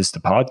 is this the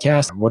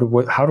podcast?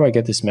 How do I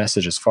get this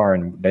message as far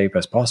and deep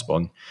as possible?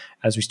 And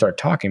as we start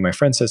talking, my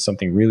friend says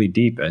something really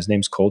deep. His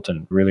name's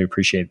Colton. Really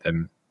appreciate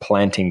them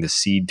planting the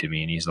seed to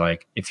me. And he's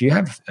like, if you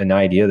have an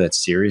idea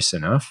that's serious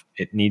enough,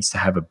 it needs to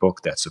have a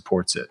book that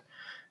supports it.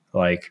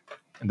 Like,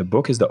 the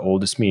book is the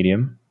oldest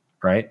medium,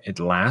 right? It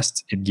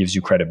lasts, it gives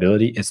you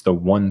credibility. It's the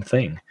one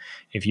thing.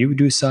 If you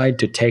decide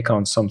to take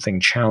on something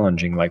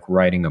challenging like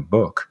writing a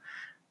book,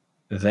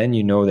 then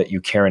you know that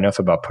you care enough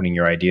about putting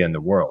your idea in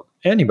the world.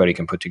 Anybody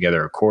can put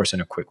together a course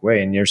in a quick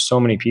way. And there's so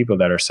many people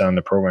that are selling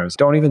the programs.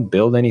 Don't even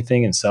build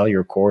anything and sell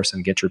your course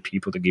and get your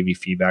people to give you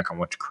feedback on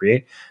what to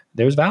create.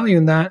 There's value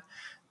in that.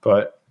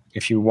 But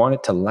if you want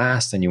it to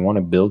last and you want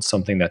to build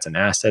something that's an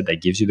asset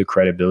that gives you the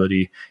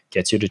credibility,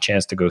 gets you the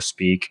chance to go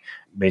speak,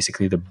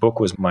 basically the book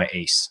was my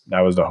ace.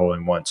 That was the hole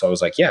in one. So I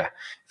was like, yeah,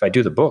 if I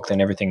do the book,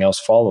 then everything else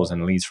follows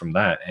and leads from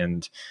that.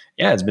 And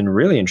yeah, it's been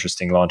really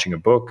interesting launching a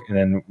book. And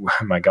then,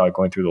 my God,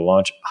 going through the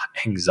launch,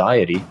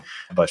 anxiety,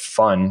 but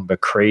fun,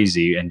 but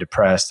crazy and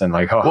depressed. And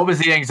like, oh. What was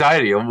the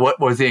anxiety? What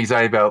was the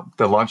anxiety about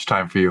the launch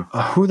time for you?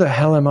 Who the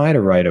hell am I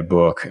to write a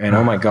book? And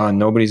oh my God,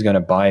 nobody's going to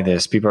buy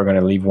this. People are going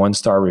to leave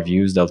 1-star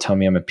reviews. They'll tell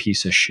me I'm a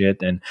piece of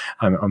shit. And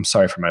I'm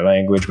sorry for my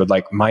language, but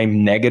like, my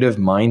negative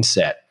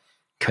mindset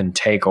can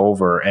take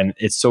over. And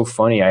it's so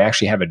funny. I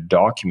actually have a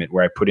document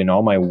where I put in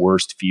all my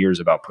worst fears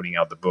about putting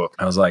out the book.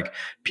 I was like,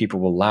 people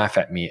will laugh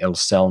at me. It'll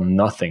sell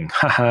nothing.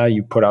 Haha,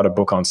 you put out a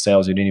book on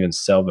sales. You didn't even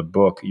sell the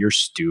book. You're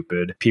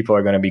stupid. People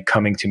are going to be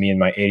coming to me in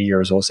my 80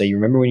 years old, say, you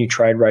remember when you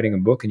tried writing a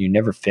book and you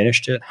never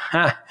finished it?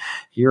 Ha,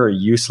 you're a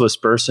useless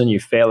person. You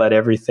fail at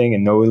everything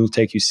and nobody will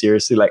take you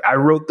seriously. Like, I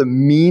wrote the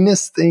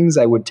meanest things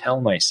I would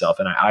tell myself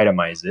and I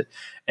itemized it.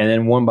 And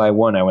then one by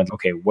one, I went,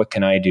 okay, what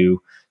can I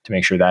do to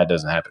make sure that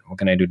doesn't happen? What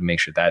can I do to make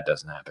sure that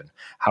doesn't happen?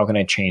 How can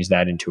I change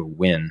that into a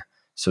win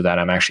so that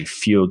I'm actually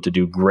fueled to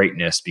do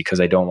greatness,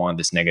 because I don't want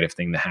this negative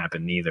thing to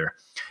happen either.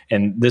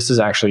 And this is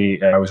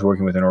actually, I was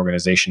working with an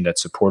organization that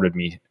supported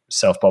me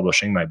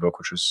self-publishing my book,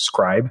 which was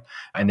Scribe.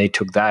 And they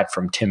took that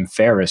from Tim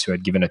Ferriss, who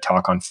had given a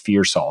talk on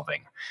fear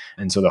solving.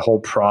 And so the whole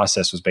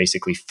process was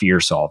basically fear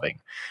solving.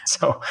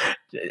 So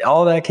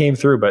all that came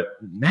through, but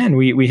man,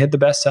 we hit the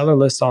bestseller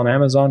list on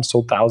Amazon,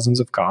 sold thousands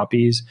of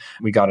copies.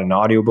 We got an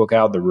audiobook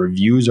out. The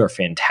reviews are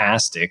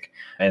fantastic.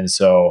 And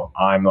so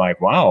I'm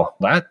like, wow,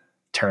 that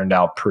turned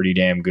out pretty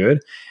damn good.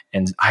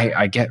 And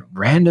I get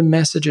random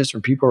messages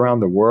from people around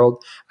the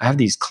world. I have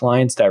these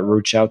clients that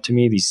reach out to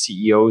me, these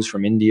CEOs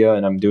from India,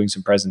 and I'm doing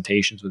some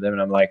presentations with them.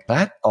 And I'm like,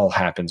 that all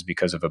happens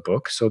because of a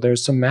book. So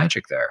there's some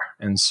magic there.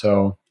 And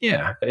so,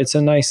 yeah, it's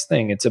a nice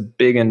thing. It's a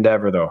big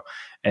endeavor though.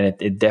 And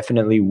it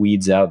definitely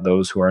weeds out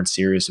those who aren't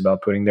serious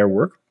about putting their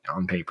work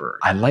on paper.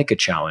 I like a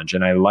challenge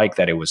and I like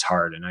that it was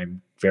hard, and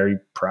I'm very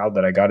proud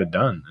that I got it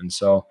done. And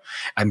so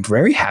I'm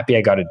very happy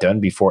I got it done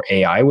before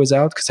AI was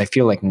out, because I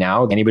feel like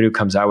now anybody who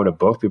comes out with a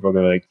book, people are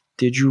going to be like,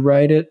 did you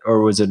write it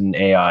or was it an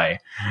AI?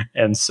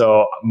 And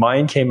so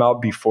mine came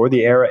out before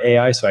the era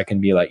AI, so I can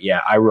be like,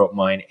 yeah, I wrote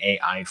mine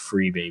AI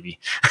free, baby.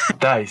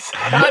 Nice.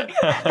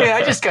 Hey,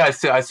 I just got to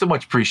say, I have so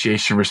much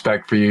appreciation,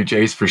 respect for you,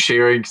 Jace, for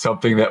sharing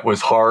something that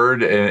was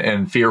hard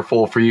and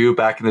fearful for you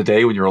back in the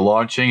day when you were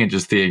launching, and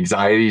just the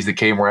anxieties that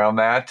came around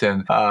that.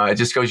 And it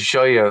just goes to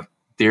show you,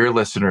 dear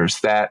listeners,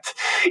 that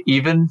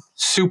even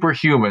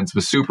superhumans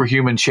with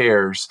superhuman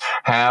chairs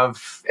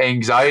have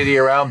anxiety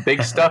around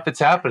big stuff that's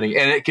happening.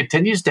 And it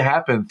continues to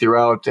happen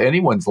throughout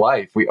anyone's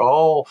life. We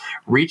all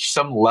reach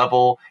some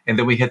level and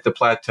then we hit the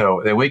plateau.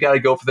 And then we got to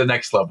go for the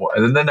next level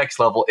and then the next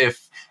level,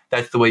 if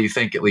that's the way you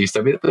think, at least.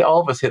 I mean,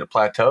 all of us hit a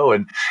plateau,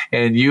 and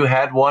you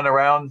had one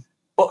around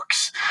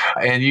books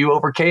and you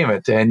overcame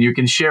it and you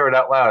can share it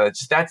out loud.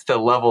 That's the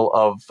level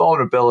of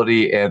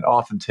vulnerability and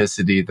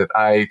authenticity that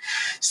I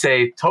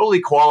say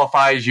totally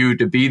qualifies you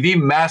to be the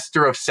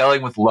master of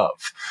selling with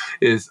love,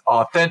 is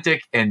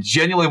authentic and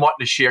genuinely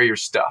wanting to share your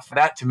stuff.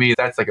 That, to me,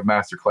 that's like a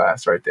master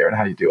class right there and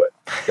how you do it.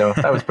 So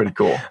that was pretty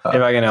cool.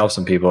 If I can help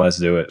some people, let's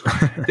do it.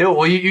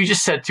 Well, you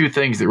just said two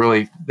things that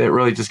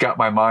really just got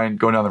my mind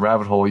going down the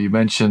rabbit hole. You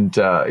mentioned,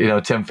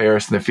 Tim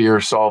Ferriss and the fear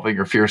solving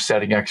or fear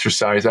setting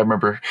exercise. I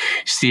remember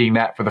seeing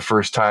that for the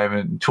first time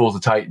in Tools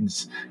of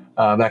Titans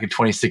back in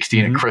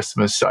 2016 at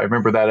Christmas. So I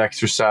remember that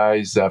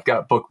exercise. I've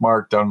got it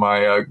bookmarked on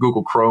my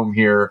Google Chrome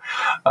here,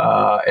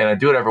 and I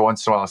do it every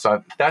once in a while.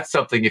 So that's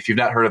something, if you've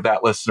not heard of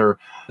that, listener,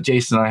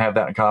 Jason and I have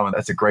that in common.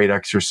 That's a great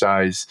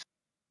exercise.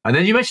 And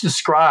then you mentioned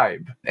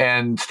Scribe,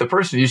 and the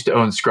person who used to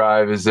own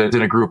Scribe is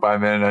in a group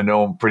I'm in. I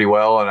know him pretty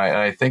well, and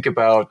I think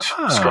about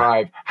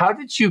Scribe. How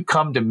did you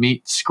come to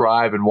meet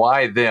Scribe, and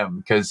why them?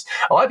 Because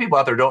a lot of people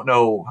out there don't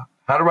know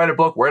how to write a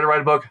book, where to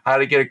write a book, how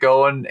to get it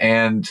going.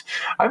 And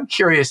I'm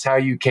curious how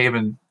you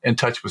came in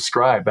touch with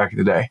Scribe back in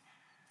the day.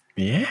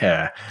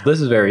 Yeah,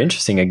 this is very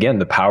interesting. Again,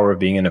 the power of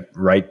being in a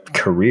right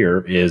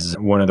career is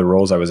one of the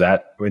roles I was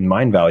at in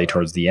Mind Valley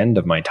towards the end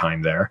of my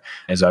time there,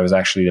 as I was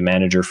actually the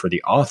manager for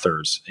the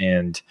authors.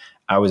 And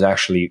I was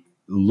actually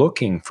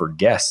looking for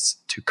guests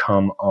to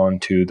come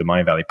onto the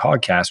Mind Valley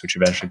podcast, which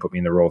eventually put me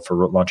in the role for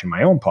launching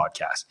my own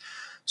podcast.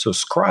 So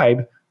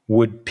Scribe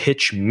would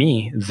pitch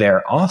me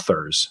their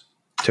authors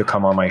to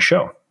come on my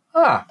show.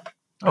 Ah,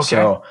 okay.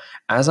 So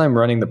as I'm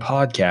running the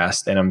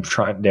podcast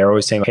and they're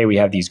always saying, hey, we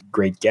have these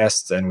great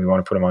guests and we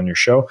want to put them on your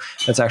show.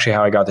 That's actually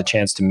how I got the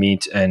chance to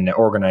meet and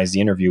organize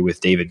the interview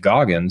with David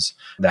Goggins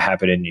that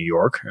happened in New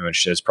York,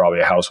 which is probably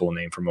a household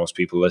name for most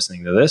people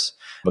listening to this.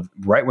 But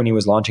right when he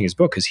was launching his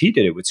book, because he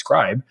did it with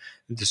Scribe,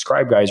 the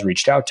Scribe guys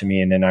reached out to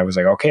me and then I was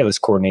like, okay, let's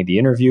coordinate the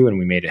interview. And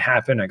we made it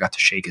happen. I got to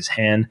shake his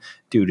hand.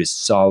 Dude is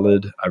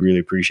solid. I really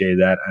appreciate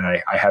that. And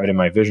I have it in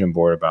my vision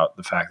board about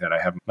the fact that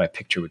I have my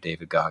picture with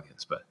David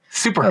Goggins. But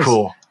super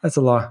cool. That's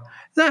a lot.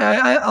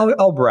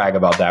 I'll brag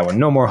about that one.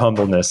 No more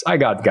humbleness. I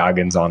got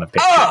Goggins on a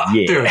picture.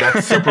 Yeah. Dude,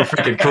 that's super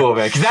freaking cool,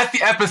 man. Because that's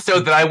the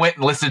episode that I went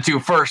and listened to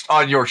first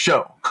on your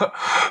show.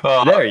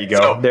 There you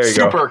go. There you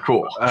go. Super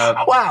cool.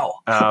 Wow.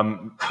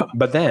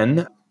 But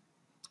then,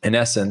 in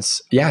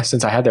essence,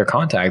 since I had their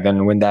contact,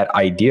 then when that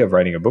idea of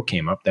writing a book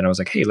came up, then I was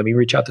like, hey, let me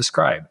reach out to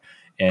Scribe.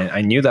 And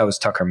I knew that was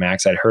Tucker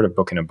Max. I'd heard of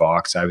Book in a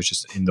Box. I was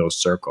just in those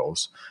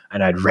circles.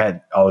 And I'd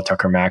read all of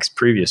Tucker Max's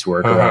previous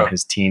work around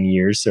his teen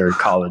years or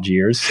college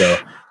years. So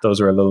those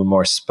were a little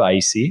more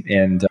spicy.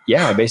 And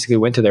I basically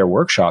went to their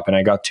workshop and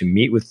I got to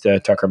meet with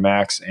Tucker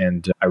Max.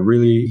 And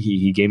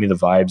he gave me the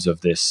vibes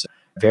of this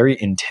very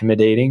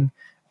intimidating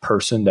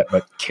person that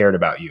but cared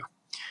about you.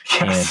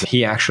 Yes. And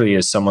he actually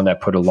is someone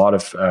that put a lot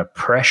of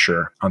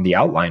pressure on the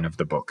outline of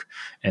the book.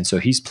 And so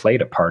he's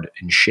played a part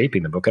in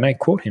shaping the book. And I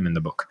quote him in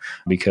the book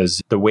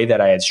because the way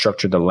that I had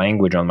structured the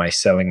language on my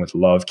Selling with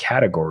Love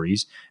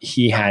categories,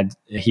 he had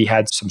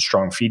some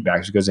strong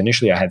feedback because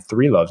initially I had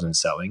 3 loves in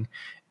selling.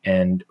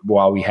 And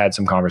while we had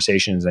some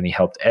conversations and he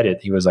helped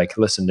edit, he was like,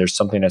 listen, there's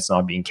something that's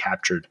not being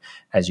captured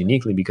as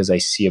uniquely because I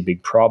see a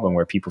big problem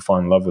where people fall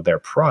in love with their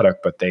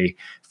product, but they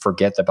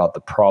forget about the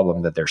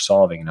problem that they're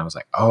solving. And I was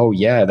like, oh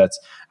yeah,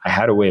 I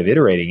had a way of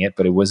iterating it,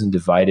 but it wasn't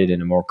divided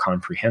in a more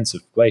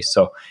comprehensive place.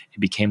 So it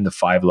became the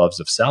 5 loves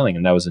of selling.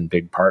 And that was in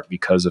big part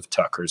because of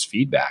Tucker's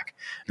feedback.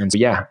 And so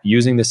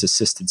using this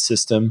assisted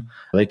system,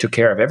 they took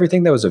care of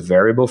everything that was a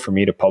variable for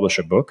me to publish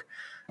a book.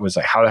 Was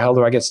like, how the hell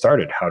do I get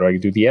started? How do I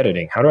do the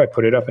editing? How do I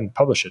put it up and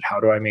publish it? How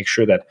do I make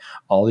sure that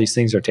all these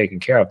things are taken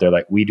care of? They're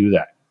like, we do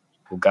that.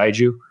 We'll guide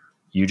you.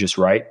 You just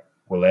write,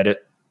 we'll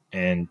edit,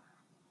 and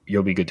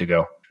you'll be good to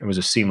go. It was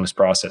a seamless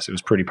process. It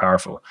was pretty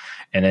powerful.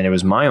 And then it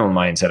was my own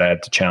mindset. I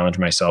had to challenge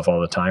myself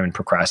all the time and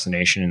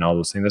procrastination and all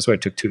those things. That's why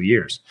it took 2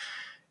 years.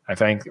 I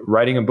think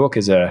writing a book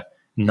is a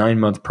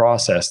 9-month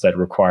process that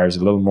requires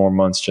a little more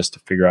months just to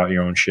figure out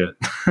your own shit.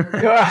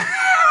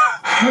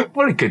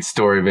 What a good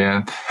story,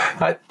 man.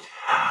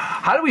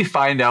 How do we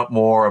find out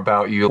more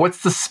about you?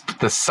 What's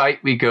the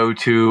site we go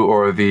to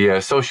or the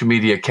social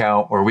media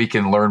account where we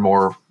can learn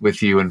more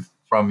with you and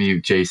from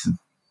you, Jason?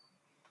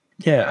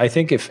 Yeah, I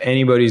think if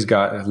anybody's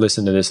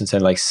listened to this and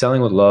said like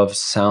Selling with Love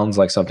sounds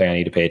like something I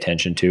need to pay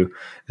attention to,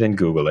 then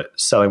Google it.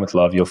 Selling with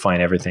Love, you'll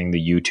find everything,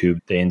 the YouTube,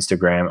 the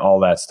Instagram, all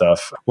that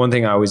stuff. One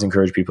thing I always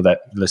encourage people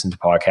that listen to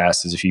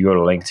podcasts is if you go to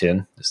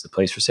LinkedIn, this is the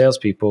place for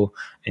salespeople,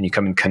 and you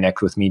come and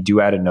connect with me, do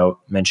add a note,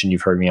 mention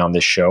you've heard me on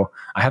this show.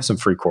 I have some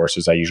free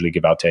courses I usually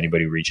give out to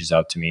anybody who reaches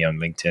out to me on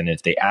LinkedIn.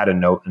 If they add a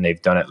note and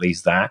they've done at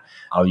least that,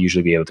 I'll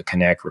usually be able to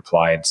connect,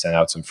 reply, and send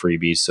out some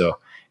freebies. So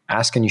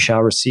ask and you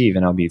shall receive,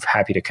 and I'll be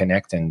happy to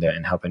connect and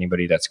help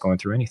anybody that's going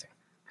through anything.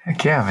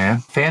 Heck yeah, man.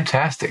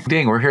 Fantastic.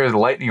 Ding, we're here at the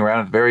lightning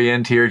round at the very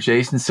end here,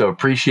 Jason. So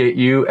appreciate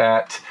you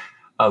at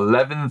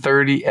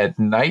 11:30 at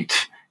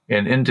night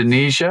in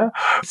Indonesia.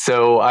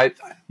 So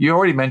you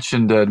already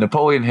mentioned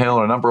Napoleon Hill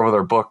and a number of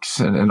other books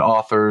and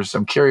authors.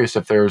 I'm curious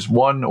if there's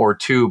 1 or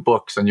 2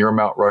 books on your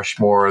Mount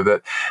Rushmore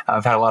that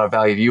have had a lot of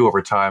value to you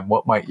over time.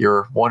 What might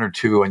your 1 or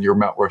 2 on your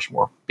Mount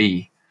Rushmore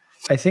be?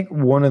 I think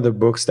one of the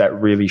books that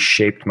really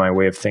shaped my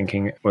way of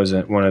thinking was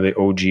one of the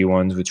OG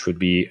ones, which would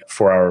be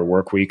 4-Hour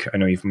Workweek. I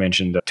know you've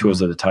mentioned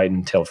Tools of the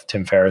Titan,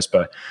 Tim Ferriss,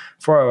 but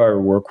 4-Hour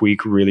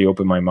Workweek really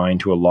opened my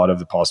mind to a lot of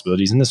the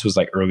possibilities. And this was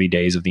like early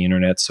days of the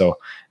internet, so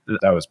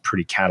that was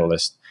pretty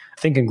catalyst.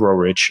 Think and Grow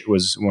Rich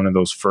was one of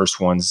those first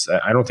ones.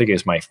 I don't think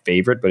it's my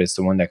favorite, but it's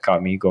the one that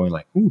got me going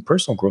like, ooh,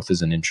 personal growth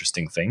is an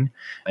interesting thing.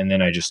 And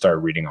then I just started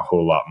reading a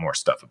whole lot more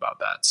stuff about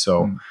that.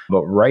 So,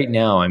 but right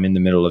now I'm in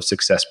the middle of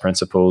Success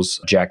Principles,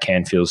 Jack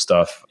Canfield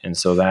stuff. And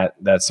so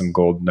that's some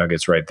gold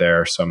nuggets right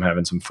there. So I'm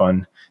having some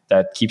fun.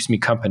 That keeps me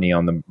company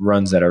on the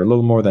runs that are a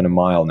little more than a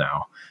mile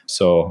now.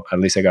 So at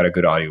least I got a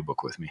good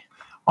audiobook with me.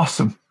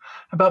 Awesome.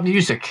 About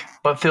music,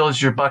 what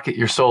fills your bucket,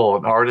 your soul?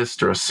 An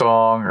artist or a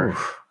song or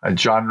a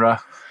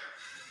genre?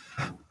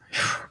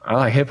 I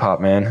like hip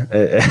hop, man.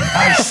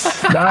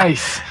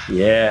 Nice.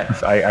 Yeah,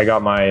 I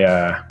got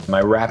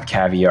my Rap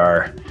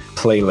Caviar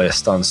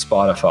playlist on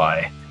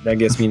Spotify. That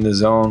gets me in the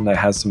zone. That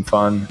has some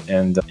fun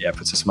and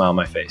puts a smile on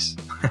my face.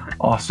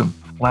 Awesome.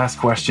 Last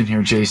question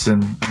here,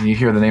 Jason. When you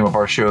hear the name of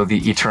our show,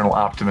 the Eternal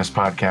Optimist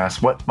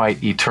Podcast, what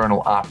might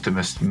Eternal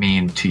Optimist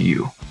mean to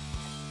you?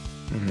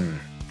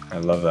 I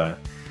love that.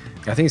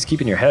 I think it's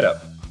keeping your head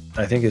up.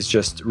 I think it's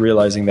just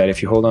realizing that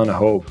if you hold on to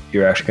hope,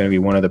 you're actually going to be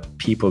one of the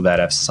people that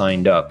have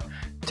signed up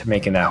to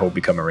making that hope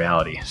become a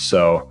reality.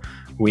 So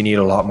we need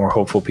a lot more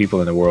hopeful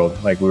people in the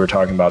world. Like we were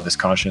talking about this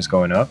consciousness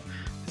going up.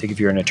 think if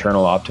you're an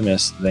eternal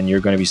optimist, then you're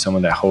going to be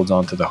someone that holds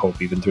on to the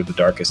hope even through the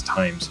darkest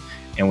times.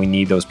 And we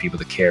need those people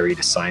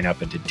to sign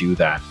up and to do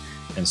that.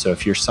 And so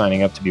if you're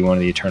signing up to be one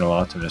of the eternal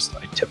optimists,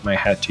 I tip my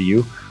hat to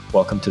you.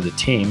 Welcome to the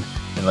team,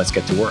 and let's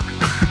get to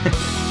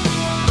work.